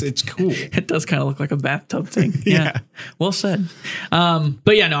science. It's cool. It does kind of look like a bathtub thing. Yeah. Well said.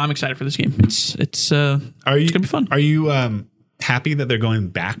 But yeah, no, I'm excited for this game. It's gonna be fun. Are you happy that they're going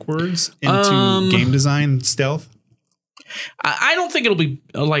backwards into game design stealth? I don't think it'll be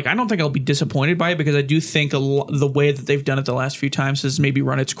I don't think I'll be disappointed by it, because I do think the way that they've done it the last few times has maybe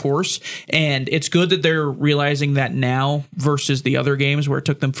run its course, and it's good that they're realizing that now versus the other games where it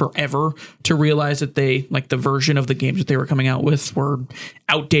took them forever to realize that they the version of the games that they were coming out with were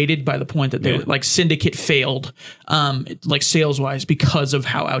outdated by the point that they were Syndicate failed sales wise because of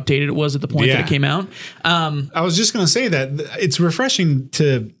how outdated it was at the point that it came out. I was just going to say that it's refreshing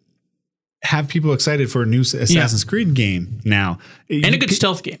to have people excited for a new Assassin's Creed game now. And a good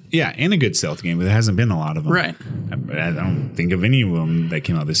stealth game. Yeah, and a good stealth game, but there hasn't been a lot of them. Right. I don't think of any of them that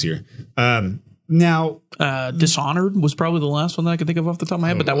came out this year. Now... Dishonored was probably the last one that I could think of off the top of my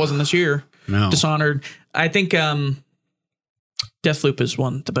head, but that wasn't this year. No. Dishonored. I think Deathloop is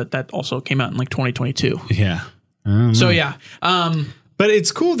one, but that also came out in 2022. Yeah. So, yeah. But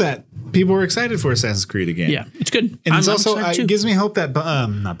it's cool that people are excited for Assassin's Creed again. Yeah, it's good. And it gives me hope that,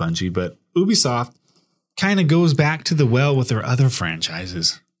 not Bungie, but Ubisoft kind of goes back to the well with their other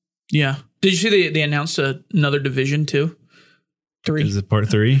franchises. Yeah. Did you see they announced another Division 2? 3. Is it part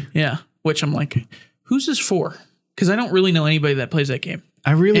 3? Yeah. Which I'm like, who's this for? Because I don't really know anybody that plays that game.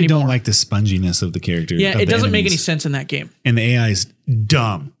 I really don't like the sponginess of the characters. Yeah, it doesn't make any sense in that game. And the AI is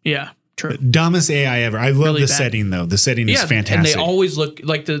dumb. Yeah. True. The dumbest AI ever. I love really the setting though. The setting is fantastic. And they always look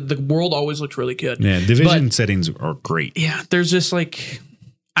the world always looked really good. Yeah, Division settings are great. Yeah, there's just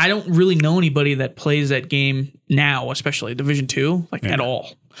I don't really know anybody that plays that game now, especially Division 2, at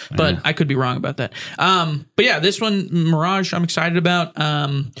all. But I could be wrong about that. But yeah, this one, Mirage, I'm excited about.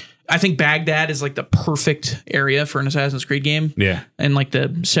 I think Baghdad is the perfect area for an Assassin's Creed game. Yeah. And the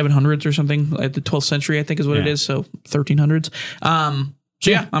 700s or something, the 12th century, I think is what it is. So 1300s.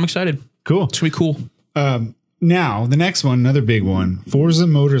 So yeah, I'm excited. Cool. It's going to be cool. Now, the next one, another big one, Forza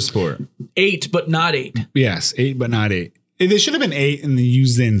Motorsport. 8, but not 8. Yes, 8, but not 8. They should have been 8 and they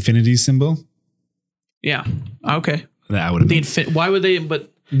used the infinity symbol. Yeah. Okay. That would have been. Why would they?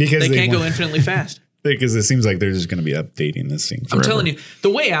 But because they can't go infinitely fast. Because it seems like they're just going to be updating this thing forever. I'm telling you, the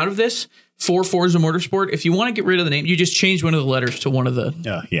way out of this for Forza Motorsport, if you want to get rid of the name, you just change one of the letters to one of the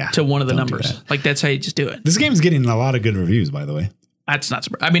numbers. That's how you just do it. This game's getting a lot of good reviews, by the way. That's not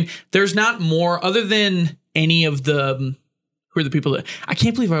surprising. I mean, there's not more other than any of the Who are the people that... I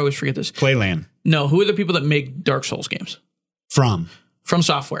can't believe I always forget this. Playland. No, who are the people that make Dark Souls games? From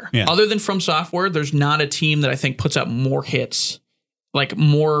Software. Yeah. Other than From Software, there's not a team that I think puts out more hits, like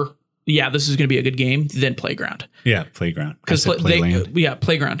more... Yeah, this is going to be a good game than Playground. Yeah, Playground. Because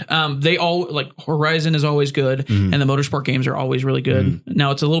Playground. They all like Horizon is always good, and the motorsport games are always really good. Now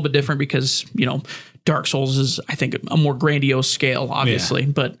it's a little bit different because Dark Souls is, I think, a more grandiose scale, obviously.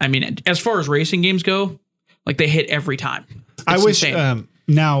 Yeah. But I mean, as far as racing games go, like they hit every time. I wish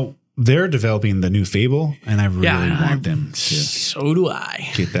now they're developing the new Fable, and I really want them to. So do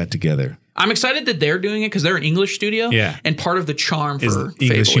I. Get that together. I'm excited that they're doing it because they're an English studio. Yeah. And part of the charm for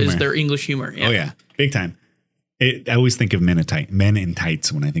Fable is their English humor. Yeah. Oh, yeah. Big time. I always think of men in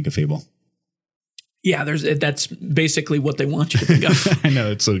tights when I think of Fable. Yeah, that's basically what they want you to think of. I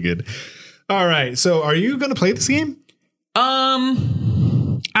know. It's so good. All right. So are you going to play this game?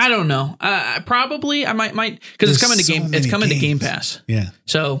 I don't know. Probably I might because it's coming to Game Pass. Yeah.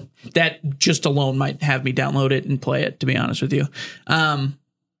 So that just alone might have me download it and play it, to be honest with you.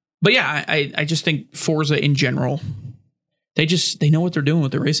 But yeah, I just think Forza in general, they know what they're doing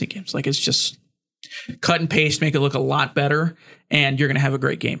with their racing games. Like it's just cut and paste, make it look a lot better, and you're gonna have a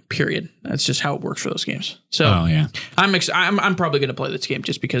great game. Period. That's just how it works for those games. So I'm probably gonna play this game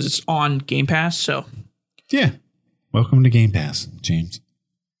just because it's on Game Pass. So yeah, welcome to Game Pass, James.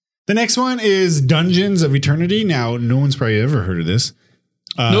 The next one is Dungeons of Eternity. Now, no one's probably ever heard of this.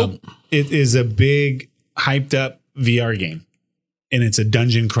 Nope. It is a big hyped up VR game. And it's a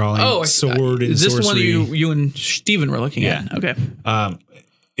dungeon crawling sword and sorcery. Is this the one you and Steven were looking at? Okay.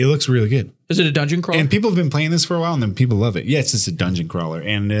 It looks really good. Is it a dungeon crawler? And people have been playing this for a while, and then people love it. Yes, it's a dungeon crawler.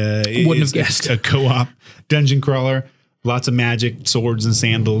 And wouldn't have guessed. A co-op dungeon crawler. Lots of magic, swords and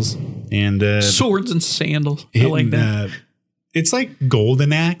sandals. And swords and sandals. I like that. It's like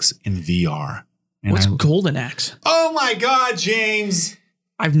Golden Axe in VR. And What's Golden Axe? Oh, my God, James.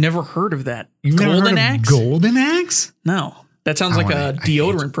 I've never heard of that. You've Golden Axe? Golden Axe? No. That sounds like a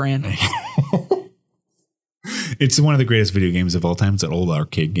deodorant brand. It's one of the greatest video games of all time. It's an old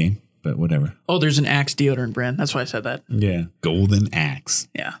arcade game, but whatever. Oh, there's an Axe deodorant brand. That's why I said that. Yeah. Golden Axe.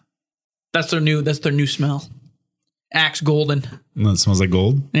 Yeah. That's their new smell. Axe Golden. No, it smells like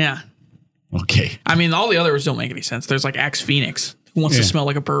gold? Yeah. Okay. I mean, all the others don't make any sense. There's like Axe Phoenix, who wants to smell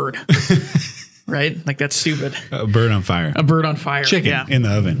like a bird. Right? Like that's stupid. A bird on fire. A bird on fire. Chicken in the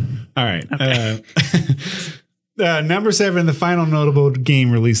oven. All right. Okay. Number 7, the final notable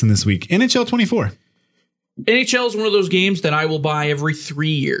game releasing this week, NHL 24. NHL is one of those games that I will buy every 3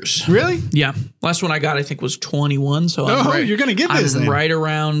 years. Really? Yeah. Last one I got, I think, was 21. So you're going to get this I'm right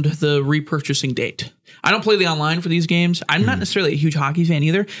around the repurchasing date. I don't play the online for these games. I'm not necessarily a huge hockey fan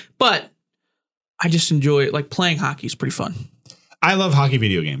either, but I just enjoy it. Like playing hockey is pretty fun. I love hockey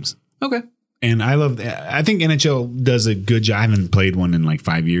video games. Okay. And I think NHL does a good job. I haven't played one in like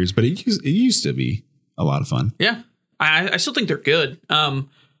 5 years, but it used to be a lot of fun. Yeah. I still think they're good.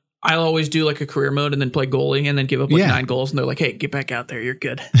 I'll always do like a career mode and then play goalie and then give up like 9 goals. And they're like, hey, get back out there. You're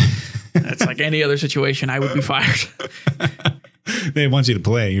good. It's like any other situation. I would be fired. They want you to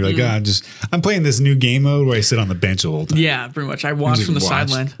play. You're like, I'm playing this new game mode where I sit on the bench the whole time. Yeah, pretty much. I watch from the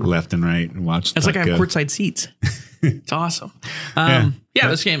sideline. Left and right and watch. It's like I have courtside seats. It's awesome.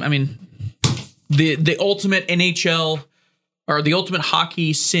 This game, I mean, the ultimate NHL or the ultimate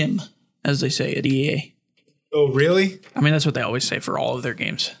hockey sim, as they say at EA. Oh, really? I mean, that's what they always say for all of their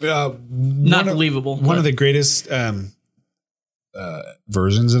games. Not believable. One of the greatest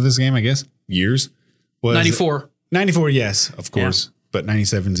versions of this game, I guess, was 94. 94, yes, of course. Yeah. But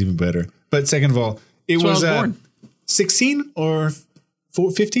 97 is even better. But second of all, it was 16 or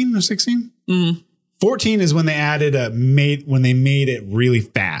 15 or 16? Mm-hmm. 14 is when they added when they made it really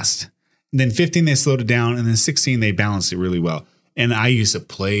fast. And then 15, they slowed it down. And then 16, they balanced it really well. And I used to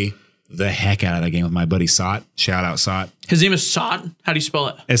play the heck out of that game with my buddy Sot. Shout out Sot. His name is Sot. How do you spell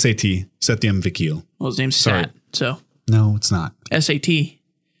it? SAT. Satyam Vakil. Well, his name's Sat. So no, it's not. SAT.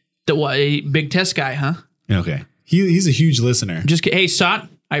 The what? A big test guy, huh? Okay. He's a huge listener. Hey, Sot.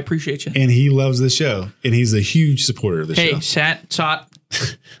 I appreciate you. And he loves the show. And he's a huge supporter of the show. Hey, Sot.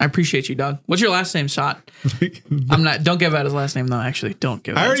 I appreciate you, dog. What's your last name, Sot? Don't give out his last name, though, actually. Don't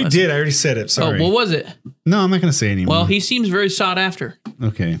give out his last name. I already said it. Sorry. Oh, what was it? No, I'm not going to say anymore. Well, he seems very sought after.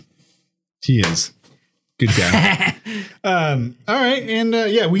 Okay. He is. Good guy. All right. And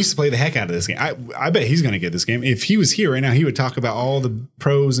we used to play the heck out of this game. I bet he's going to get this game. If he was here right now, he would talk about all the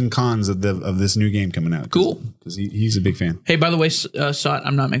pros and cons of this new game coming out. Cool. Because he's a big fan. Hey, by the way, Sot,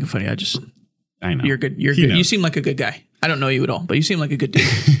 I'm not making fun of you. I know. You're good. You're good. You seem like a good guy. I don't know you at all, but you seem like a good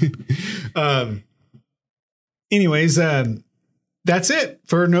dude. Anyways, that's it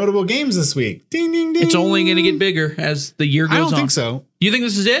for notable games this week. Ding, ding, ding. It's only going to get bigger as the year goes on. I don't think so. You think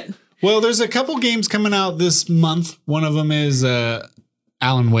this is it? Well, there's a couple games coming out this month. One of them is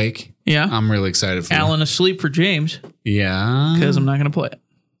Alan Wake. Yeah. I'm really excited for Alan asleep for James. Yeah. Because I'm not going to play it.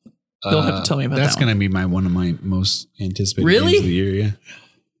 They'll have to tell me about that. That's going to be one of my most anticipated Really? games of the year, yeah.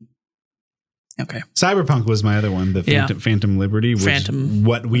 Okay. Cyberpunk was my other one, the Phantom Liberty, which is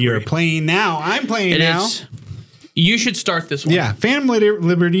what we are playing now. I'm playing now. You should start this one. Yeah, Phantom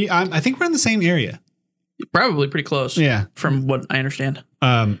Liberty. I think we're in the same area. Probably pretty close. Yeah. From what I understand.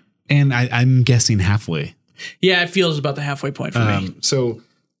 And I'm guessing halfway. Yeah, it feels about the halfway point for me. So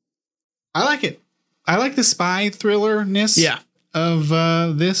I like it. I like the spy thriller-ness of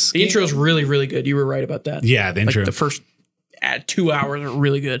this. The intro is really, really good. You were right about that. Yeah, the intro. Like the first 2 hours are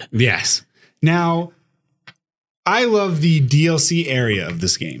really good. Yes. Now, I love the DLC area of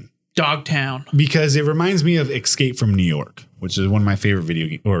this game. Dogtown. Because it reminds me of Escape from New York, which is one of my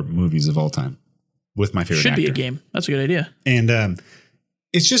favorite or movies of all time. With my favorite actor. Should be a game. That's a good idea. And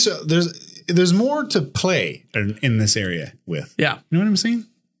it's just there's more to play in this area with. Yeah. You know what I'm saying?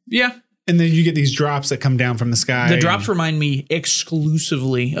 Yeah. And then you get these drops that come down from the sky. The drops remind me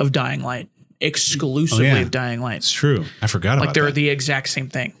exclusively of Dying Light. Exclusively of Dying Light. It's true. I forgot about that. Like they're the exact same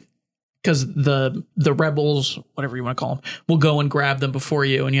thing. Because the rebels, whatever you want to call them, will go and grab them before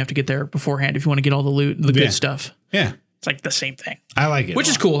you, and you have to get there beforehand if you want to get all the loot, the good stuff. Yeah. It's like the same thing. I like it. Which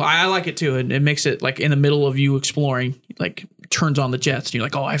is cool. I like it too. And it makes it like in the middle of you exploring, like turns on the jets, and you're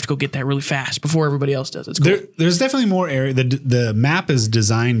like, oh, I have to go get that really fast before everybody else does. It's cool. There's definitely more area. The map is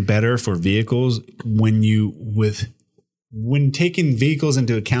designed better for vehicles when taking vehicles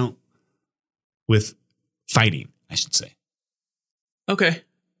into account with fighting, I should say. Okay.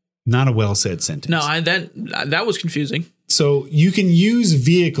 Not a well said sentence. No, that was confusing. So you can use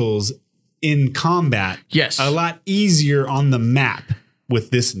vehicles in combat a lot easier on the map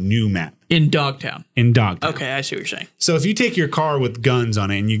with this new map. In Dogtown. Okay, I see what you're saying. So if you take your car with guns on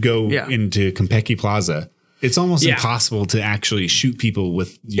it and you go into Konpeki Plaza, it's almost impossible to actually shoot people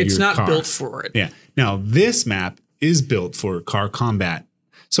with your car. It's not built for it. Yeah. Now, this map is built for car combat.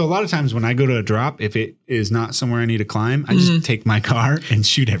 So a lot of times when I go to a drop, if it is not somewhere I need to climb, I just take my car and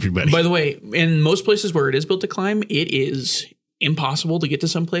shoot everybody. By the way, in most places where it is built to climb, it is impossible to get to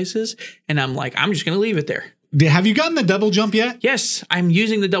some places. And I'm like, I'm just going to leave it there. Have you gotten the double jump yet? Yes, I'm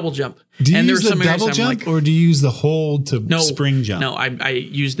using the double jump. Do you use the double jump or do you use the hold to spring jump? No, I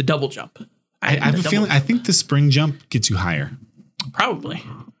use the double jump. I have a feeling, I think the spring jump gets you higher. Probably.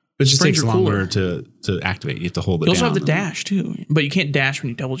 It just takes longer to activate. You have to hold it down. You also have the dash, too. But you can't dash when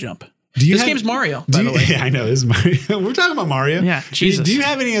you double jump. This game's Mario, by the way. Yeah, I know. This is Mario. We're talking about Mario. Yeah, Jesus. Do you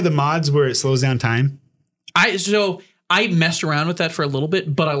have any of the mods where it slows down time? I messed around with that for a little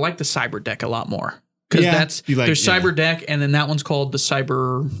bit, but I like the Cyber Deck a lot more. Because there's Cyber Deck, and then that one's called the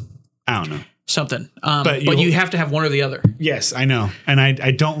Cyber... I don't know. Something. But you have to have one or the other. Yes, I know. And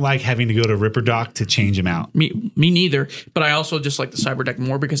I don't like having to go to Ripper Doc to change them out. Me neither. But I also just like the Cyber Deck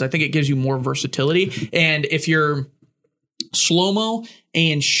more because I think it gives you more versatility. And if you're slow-mo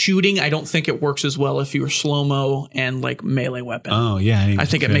and shooting, I don't think it works as well if you're slow-mo and like melee weapon. Oh, yeah. I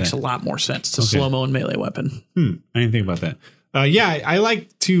think it makes a lot more sense to slow-mo and melee weapon. I didn't think about that. I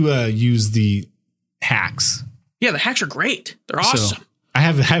like to use the hacks. Yeah, the hacks are great. They're awesome. So, I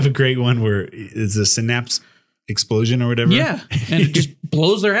have a great one where it's a synapse explosion or whatever. Yeah, and it just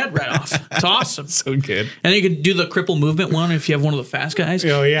blows their head right off. It's awesome. So good. And then you could do the cripple movement one if you have one of the fast guys.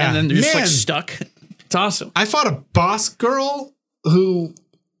 Oh, yeah. And then they're just like stuck. It's awesome. I fought a boss girl who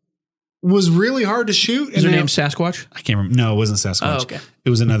was really hard to shoot. Is her name Sasquatch? I can't remember. No, it wasn't Sasquatch. Oh, okay. It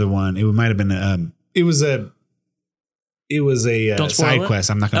was another one. It might have been it was a side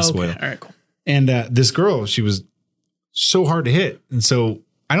quest. I'm not going to spoil. All right, cool. And this girl, she was so hard to hit. And so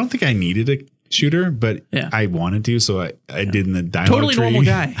I don't think I needed a shooter, but I wanted to. So I did in the dialogue totally tree. Normal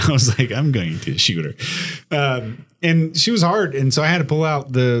guy. I was like, I'm going to shoot her. And she was hard. And so I had to pull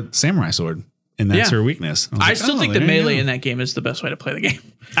out the samurai sword. And that's her weakness. I still think the melee in that game is the best way to play the game.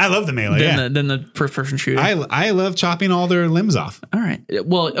 I love the melee. Than the first person shooter. I love chopping all their limbs off. All right.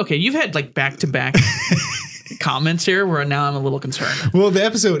 Well, okay. You've had like back-to-back comments here where now I'm a little concerned. Well, the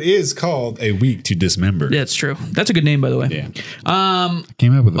episode is called A Week to Dismember. That's true. That's a good name, by the way. Yeah.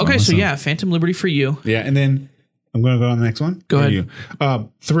 Came up with it. Okay, so Phantom Liberty for you. Yeah, and then I'm going to go on the next one. Go ahead. You.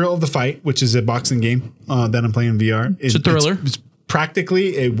 Thrill of the Fight, which is a boxing game that I'm playing in VR. It's a thriller. It's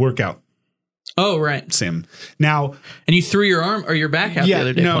practically a workout. Oh, right. Sim. Now, and you threw your arm or your back out the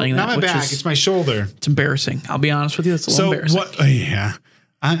other day playing that. Not my back. It's my shoulder. It's embarrassing. I'll be honest with you. It's a little embarrassing. Yeah.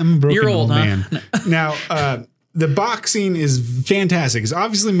 I'm a broken old man. Huh? Now, the boxing is fantastic. It's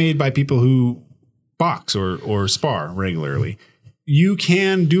obviously made by people who box or spar regularly. you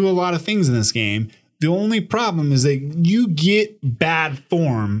can do a lot of things in this game. The only problem is that you get bad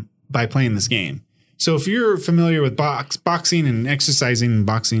form by playing this game. So if you're familiar with boxing and exercising,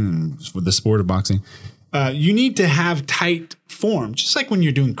 boxing and with the sport of boxing, you need to have tight form, just like when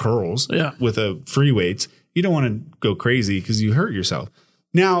you're doing curls with free weights. You don't want to go crazy because you hurt yourself.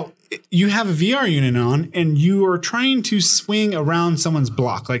 Now, you have a VR unit on and you are trying to swing around someone's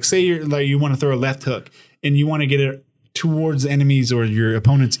block. Like say you want to throw a left hook and you want to get it towards the enemies or your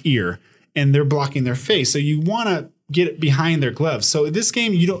opponent's ear and they're blocking their face. So you want to get it behind their gloves. So this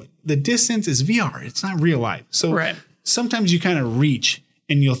game, the distance is VR. It's not real life. So sometimes you kind of reach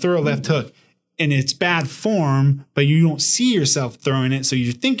and you'll throw a left hook and it's bad form, but you don't see yourself throwing it. So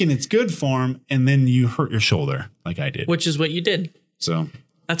you're thinking it's good form and then you hurt your shoulder like I did. Which is what you did. So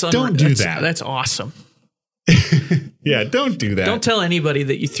don't do that. That's awesome. Yeah, don't do that. Don't tell anybody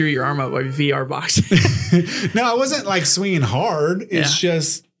that you threw your arm out by VR boxing. No, it wasn't like swinging hard. It's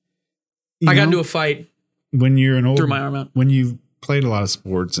just... I got into a fight. When you're an old... Threw my arm out. When you've played a lot of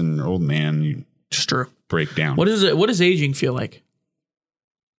sports and you're an old man, you break down. What does aging feel like?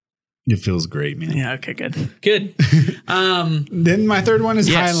 It feels great, man. Yeah, okay, good. Then my third one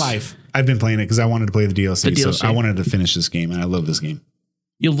is High Life. I've been playing it because I wanted to play the DLC. So I wanted to finish this game, and I love this game.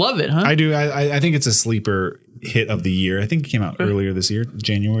 You love it, huh? I do. I think it's a sleeper hit of the year. I think it came out earlier this year,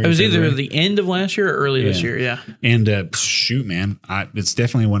 January. It was either the end of last year or early this year, yeah. And shoot, man, it's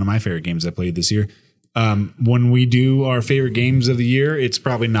definitely one of my favorite games I played this year. When we do our favorite games of the year, it's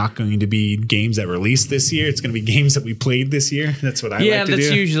probably not going to be games that released this year. It's going to be games that we played this year. That's what I like to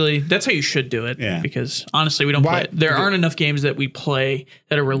do. That's how you should do it. Yeah. Because honestly, we don't play it. There aren't enough games that we play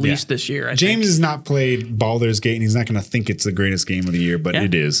that are released this year. James has not played Baldur's Gate, and he's not going to think it's the greatest game of the year, but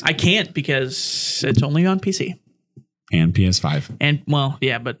it is. I can't because it's only on PC. And PS5. And,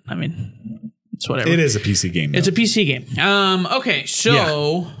 but I mean, it's whatever. It is a PC game, though. It's a PC game. Okay, so...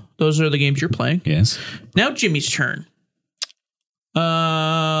 Yeah. Those are the games you're playing. Yes. Now Jimmy's turn.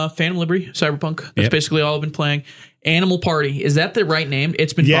 Phantom Liberty, Cyberpunk. That's basically all I've been playing. Animal Party. Is that the right name?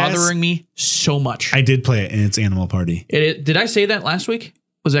 It's been bothering me so much. I did play it, and it's Animal Party. Did I say that last week?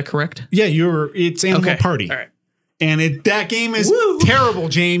 Was that correct? Yeah, it's Animal Party. All right. And that game is terrible,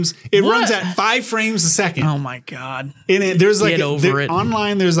 James. It runs at 5 frames a second. Oh my god! And there's like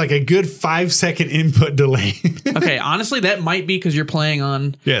online. There's like a good 5-second input delay. Okay, honestly, that might be because you're playing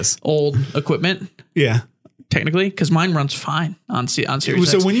on old equipment. Yeah, technically, because mine runs fine on Series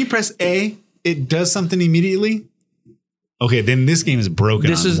So X. when you press A, it does something immediately. Okay, then this game is broken.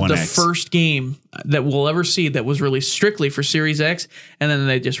 This on is 1X. the first game that we'll ever see that was released strictly for Series X, and then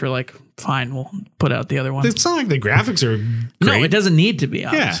they just were like, "Fine, we'll put out the other one." It's not like the graphics are great. No, it doesn't need to be.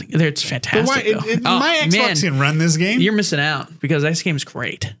 Honestly. Yeah, it's fantastic. My Xbox can run this game. You're missing out because this game's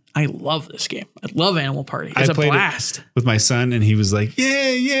great. I love this game. I love Animal Party. It's a blast. With my son, and he was like,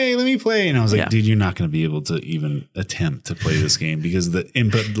 "Yay, let me play!" And I was like, "Dude, you're not going to be able to even attempt to play this game because the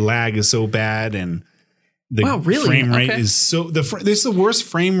input lag is so bad and." The frame rate is so... This is the worst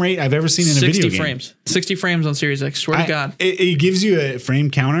frame rate I've ever seen in a video game. 60 frames. 60 frames on Series X. Swear to God. It gives you a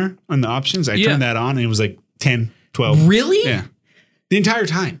frame counter on the options. I turned that on and it was like 10, 12. Really? Yeah. The entire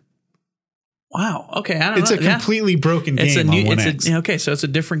time. Wow. Okay. I don't know. It's a completely broken game on One X. Okay, so it's a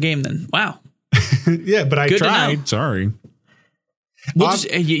different game then. Wow. Yeah, but I tried. Sorry. You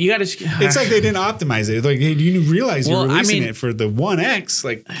got to. It's like they didn't optimize it. Like, hey, do you realize you're releasing it for the One X?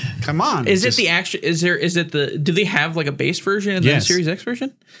 Like, come on. Is it the actual? Is it the? Do they have like a base version and then a Series X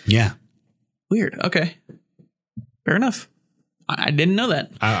version? Yeah. Weird. Okay. Fair enough. I didn't know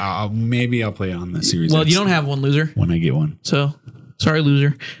that. Maybe I'll play it on the Series X. Well, you don't have one, loser. When I get one. So, sorry,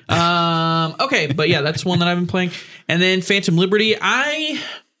 loser. Okay, but yeah, that's one that I've been playing. And then Phantom Liberty. I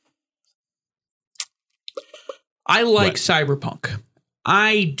like Cyberpunk.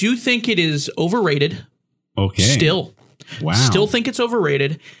 I do think it is overrated. Okay. Still. Wow. Still think it's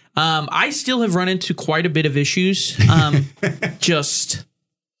overrated. I still have run into quite a bit of issues. Just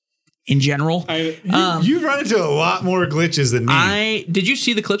in general. You've run into a lot more glitches than me. Did you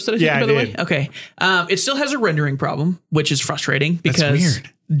see the clips that I sent you, by the way? Okay. It still has a rendering problem, which is frustrating because... That's weird.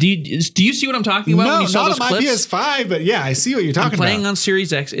 Do you see what I'm talking about when you saw those clips? No, not on my PS5, but yeah, I see what you're talking about. I'm playing on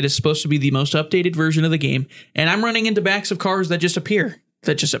Series X. It is supposed to be the most updated version of the game, and I'm running into backs of cars that just appear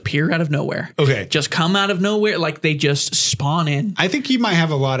out of nowhere. Okay. Just come out of nowhere, like they just spawn in. I think you might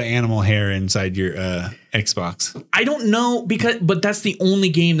have a lot of animal hair inside your Xbox. I don't know, but that's the only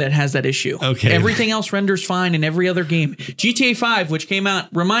game that has that issue. Okay. Everything else renders fine in every other game. GTA 5, which came out,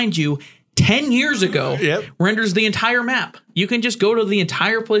 remind you, 10 years ago, renders the entire map. You can just go to the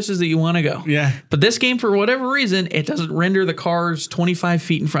entire places that you want to go. Yeah. But this game, for whatever reason, it doesn't render the cars 25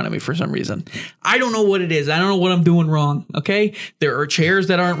 feet in front of me for some reason. I don't know what it is. I don't know what I'm doing wrong. Okay. There are chairs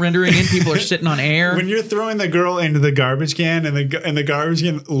that aren't rendering in. People are sitting on air. When you're throwing the girl into the garbage can and the garbage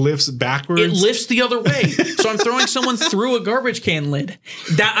can lifts backwards. It lifts the other way. So I'm throwing someone through a garbage can lid.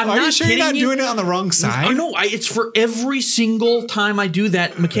 I'm Are not you sure kidding you're not you. doing it on the wrong side? I know. It's for every single time I do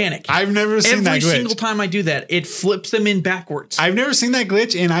that mechanic. I've never seen that glitch. Every single time I do that, it flips them in backwards. I've never seen that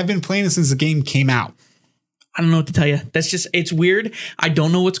glitch, and I've been playing it since the game came out. I don't know what to tell you. It's weird. I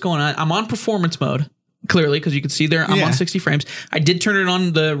don't know what's going on. I'm on performance mode, clearly, because you can see there I'm on 60 frames. I did turn it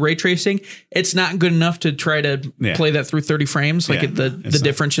on the ray tracing. It's not good enough to try to play that through 30 frames. Like the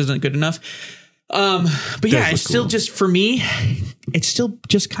difference isn't good enough. But yeah, it's still just, for me, it's still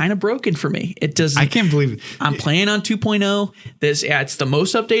just kind of broken for me. It doesn't. I can't believe it. I'm playing on 2.0. It's the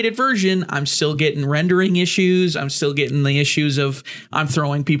most updated version. I'm still getting rendering issues. I'm still getting the issues of I'm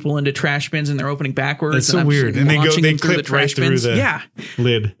throwing people into trash bins and they're opening backwards. That's so weird. And they clip right through the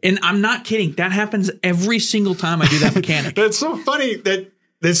lid. And I'm not kidding. That happens every single time I do that mechanic. That's so funny.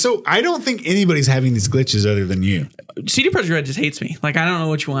 I don't think anybody's having these glitches other than you. CD Projekt Red just hates me. Like, I don't know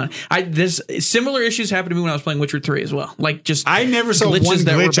what you want. There's similar issues happened to me when I was playing Witcher 3 as well. Like, just I never saw one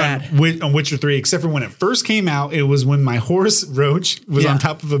glitch on Witcher 3, except for when it first came out. It was when my horse Roach was on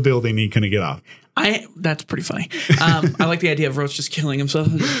top of a building and he couldn't get off. That's pretty funny. I like the idea of Roach just killing himself,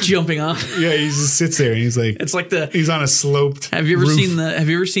 jumping off. Yeah, he just sits there and he's like, he's on a sloped. Have you ever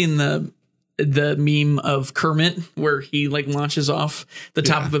roof. seen the meme of Kermit where he like launches off the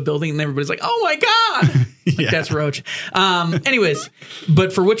top of a building and everybody's like, oh my God. That's Roach. Anyways,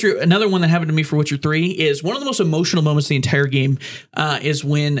 but for Witcher, another one that happened to me for Witcher 3 is one of the most emotional moments of the entire game is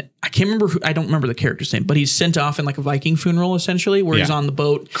when I don't remember the character's name, but he's sent off in like a Viking funeral essentially where he's on the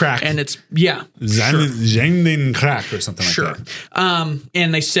boat. Crack. And it's, Zenden Crack or something like that.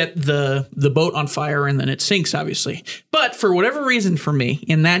 And they set the boat on fire and then it sinks obviously. But for whatever reason for me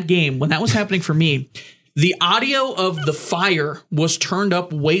in that game, when that was happening for me, the audio of the fire was turned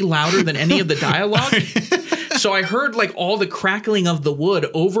up way louder than any of the dialogue. So I heard like all the crackling of the wood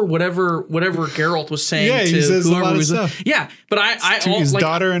over whatever Geralt was saying to he says whoever a lot of was stuff. Yeah, but to his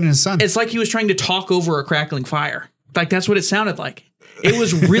daughter and his son. It's like he was trying to talk over a crackling fire. Like that's what it sounded like. It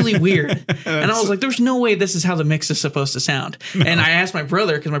was really weird. And I was like, there's no way this is how the mix is supposed to sound. No. And I asked my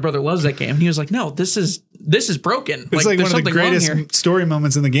brother, because my brother loves that game. And he was like, no, this is broken. It's like one of the greatest story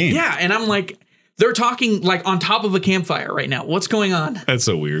moments in the game. Yeah. And I'm like, they're talking like on top of a campfire right now. What's going on? That's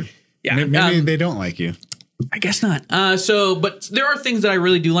so weird. Yeah. Maybe they don't like you. I guess not. But there are things that I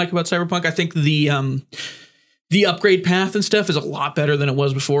really do like about Cyberpunk. I think the upgrade path and stuff is a lot better than it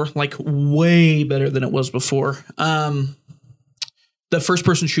was before. Like way better than it was before. The first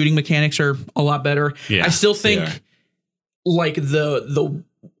person shooting mechanics are a lot better. Yeah, I still think like the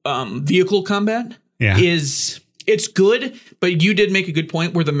vehicle combat it's good, but you did make a good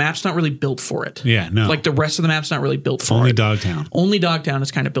point where the map's not really built for it. Yeah, no. Like the rest of the map's not really built for Only it. Dogtown. Only Dogtown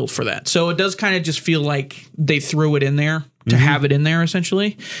is kind of built for that. So it does kind of just feel like they threw it in there to have it in there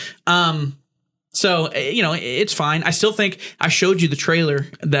essentially. So, it's fine. I still think I showed you the trailer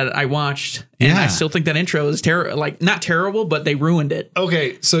that I watched, and I still think that intro is not terrible, but they ruined it.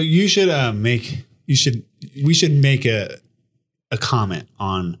 Okay, so you should we should make a comment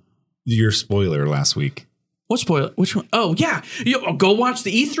on your spoiler last week. What spoiler? Which one? Oh, yeah. Go watch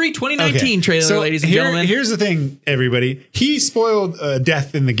the E3 2019 trailer, ladies and gentlemen. Here's the thing, everybody. He spoiled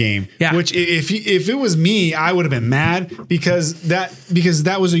death in the game, which if it was me, I would have been mad because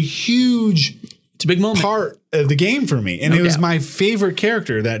that was a huge It's a big moment. Part of the game for me. And it was my favorite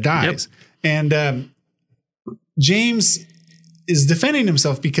character that dies. Yep. And James is defending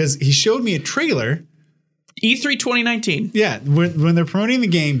himself because he showed me a trailer. E3 2019. Yeah. When they're promoting the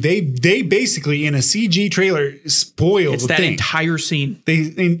game, they basically in a CG trailer spoil the thing. Entire scene.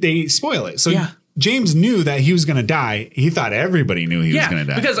 They spoil it. So James knew that he was going to die. He thought everybody knew he was going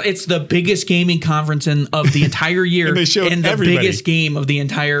to die. Because it's the biggest gaming conference of the entire year and they showed and the biggest game of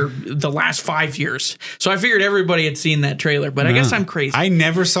the last 5 years. So I figured everybody had seen that trailer, but I guess I'm crazy. I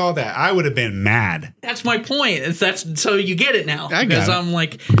never saw that. I would have been mad. That's my point. So you get it now. Because I'm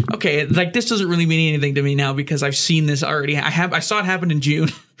like, okay, like this doesn't really mean anything to me now because I've seen this already. I saw it happen in June.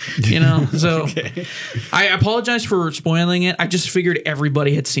 So I apologize for spoiling it. I just figured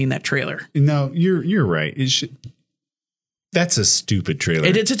everybody had seen that trailer. No, you're right. That's a stupid trailer.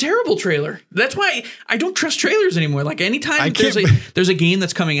 It's a terrible trailer. That's why I don't trust trailers anymore. Like anytime there's a game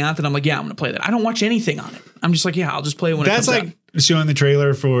that's coming out that I'm like, I'm going to play that. I don't watch anything on it. I'm just like, I'll just play it when it comes out. That's like showing the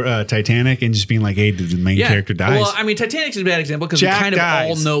trailer for Titanic and just being like, hey, the main character dies. Well, I mean, Titanic's a bad example because we kind of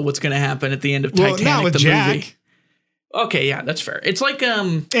all know what's going to happen at the end of Titanic, not with the Jack. movie. Okay, yeah, that's fair. It's like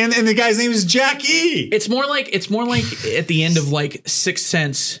and the guy's name is Jack E. It's more like at the end of like Sixth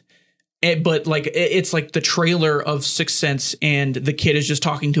Sense, but like it's like the trailer of Sixth Sense, and the kid is just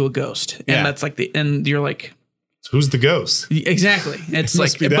talking to a ghost, and that's like and you're like, who's the ghost? Exactly. It's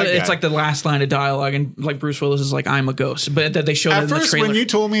like, but it's like the last line of dialogue, and like Bruce Willis is like, "I'm a ghost," but that they show at first when you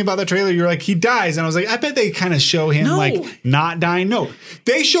told me about the trailer, you're like, he dies, and I was like, I bet they kind of show him like not dying. No,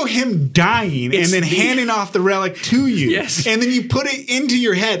 they show him dying and then handing off the relic to you. Yes, and then you put it into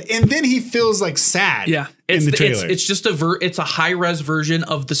your head, and then he feels like sad. Yeah, in the trailer, it's just it's a high res version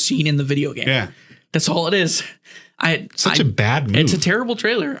of the scene in the video game. Yeah, that's all it is. Such a bad move. It's a terrible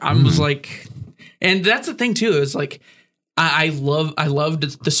trailer. I was like. And that's the thing too, is like I loved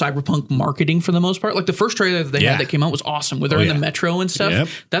the cyberpunk marketing for the most part. Like the first trailer that they had that came out was awesome, where they're in the metro and stuff. Yep.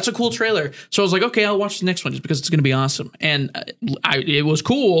 That's a cool trailer. So I was like, okay, I'll watch the next one just because it's going to be awesome. And it was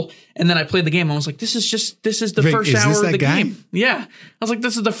cool. And then I played the game. I was like, this is the first hour of the game. Yeah, I was like,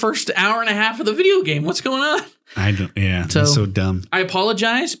 this is the first hour and a half of the video game. What's going on? That's so dumb. I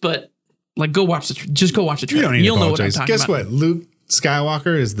apologize, but like, go watch just go watch the trailer. You'll know what I'm talking about. Guess what, Luke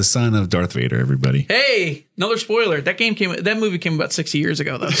Skywalker is the son of Darth Vader, everybody. Hey, another spoiler. That movie came about 60 years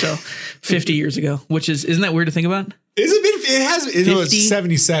ago, though. So 50 years ago, which isn't that weird to think about? It's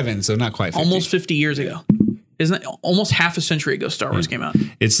 77, so not quite 50. Almost 50 years ago. Isn't that almost half a century ago Star Wars came out?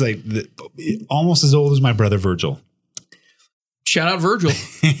 It's like almost as old as my brother Virgil. Shout out Virgil.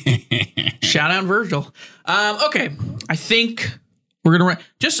 Shout out Virgil. Okay, I think we're going to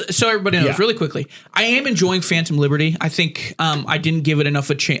just so everybody knows really quickly. I am enjoying Phantom Liberty. I think I didn't give it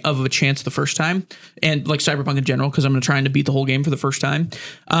enough of a chance the first time, and like Cyberpunk in general, because I'm trying to beat the whole game for the first time.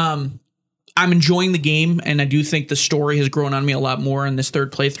 I'm enjoying the game, and I do think the story has grown on me a lot more in this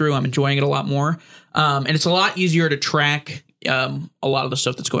third playthrough. I'm enjoying it a lot more, and it's a lot easier to track a lot of the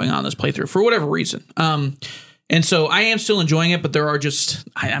stuff that's going on in this playthrough for whatever reason. And so I am still enjoying it, but there are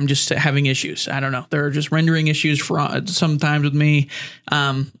I'm just having issues. I don't know. There are just rendering issues sometimes with me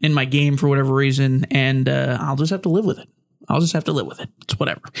in my game for whatever reason, and I'll just have to live with it. It's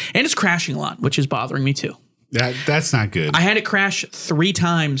whatever. And it's crashing a lot, which is bothering me too. That's not good. I had it crash 3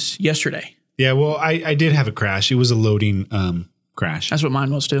 times yesterday. Yeah, well, I did have a crash. It was a loading crash. That's what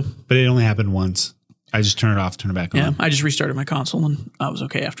mine was too. But it only happened once. I just turned it off, turned it back on. Yeah, I just restarted my console and I was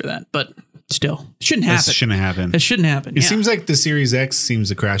okay after that. But still, it shouldn't happen. It shouldn't happen. It seems like the Series X seems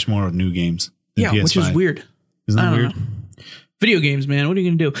to crash more with new games than PS5. Which is weird. Isn't that weird? Know. Video games, man. What are you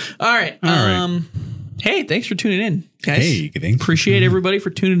going to do? All right. Hey, thanks for tuning in, guys. Hey, thanks. Appreciate everybody for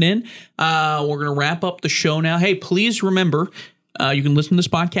tuning in. We're going to wrap up the show now. Hey, please remember, you can listen to this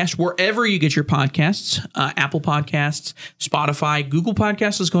podcast wherever you get your podcasts. Apple Podcasts, Spotify, Google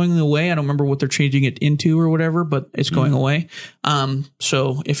Podcasts is going away. I don't remember what they're changing it into or whatever, but it's going away.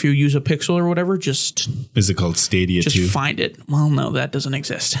 So if you use a Pixel or whatever, is it called Stadia too? Just find it. Well, no, that doesn't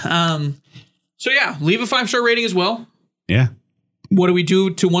exist. So yeah, leave a 5-star rating as well. Yeah. What do we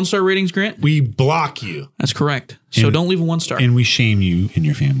do to 1-star ratings, Grant? We block you. That's correct. So don't leave a 1-star. And we shame you and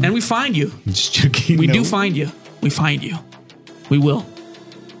your family. And we find you. Just joking. We do find you. We find you. We will.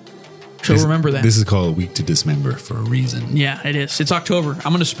 So remember that. This is called a week to dismember for a reason. Yeah, it is. It's October.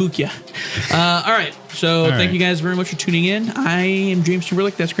 I'm going to spook you. All right. So thank you guys very much for tuning in. I am James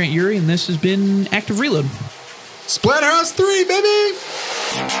Timberlake. That's Grant Urey. And this has been Active Reload. Splatterhouse 3,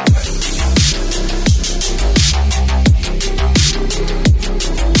 baby!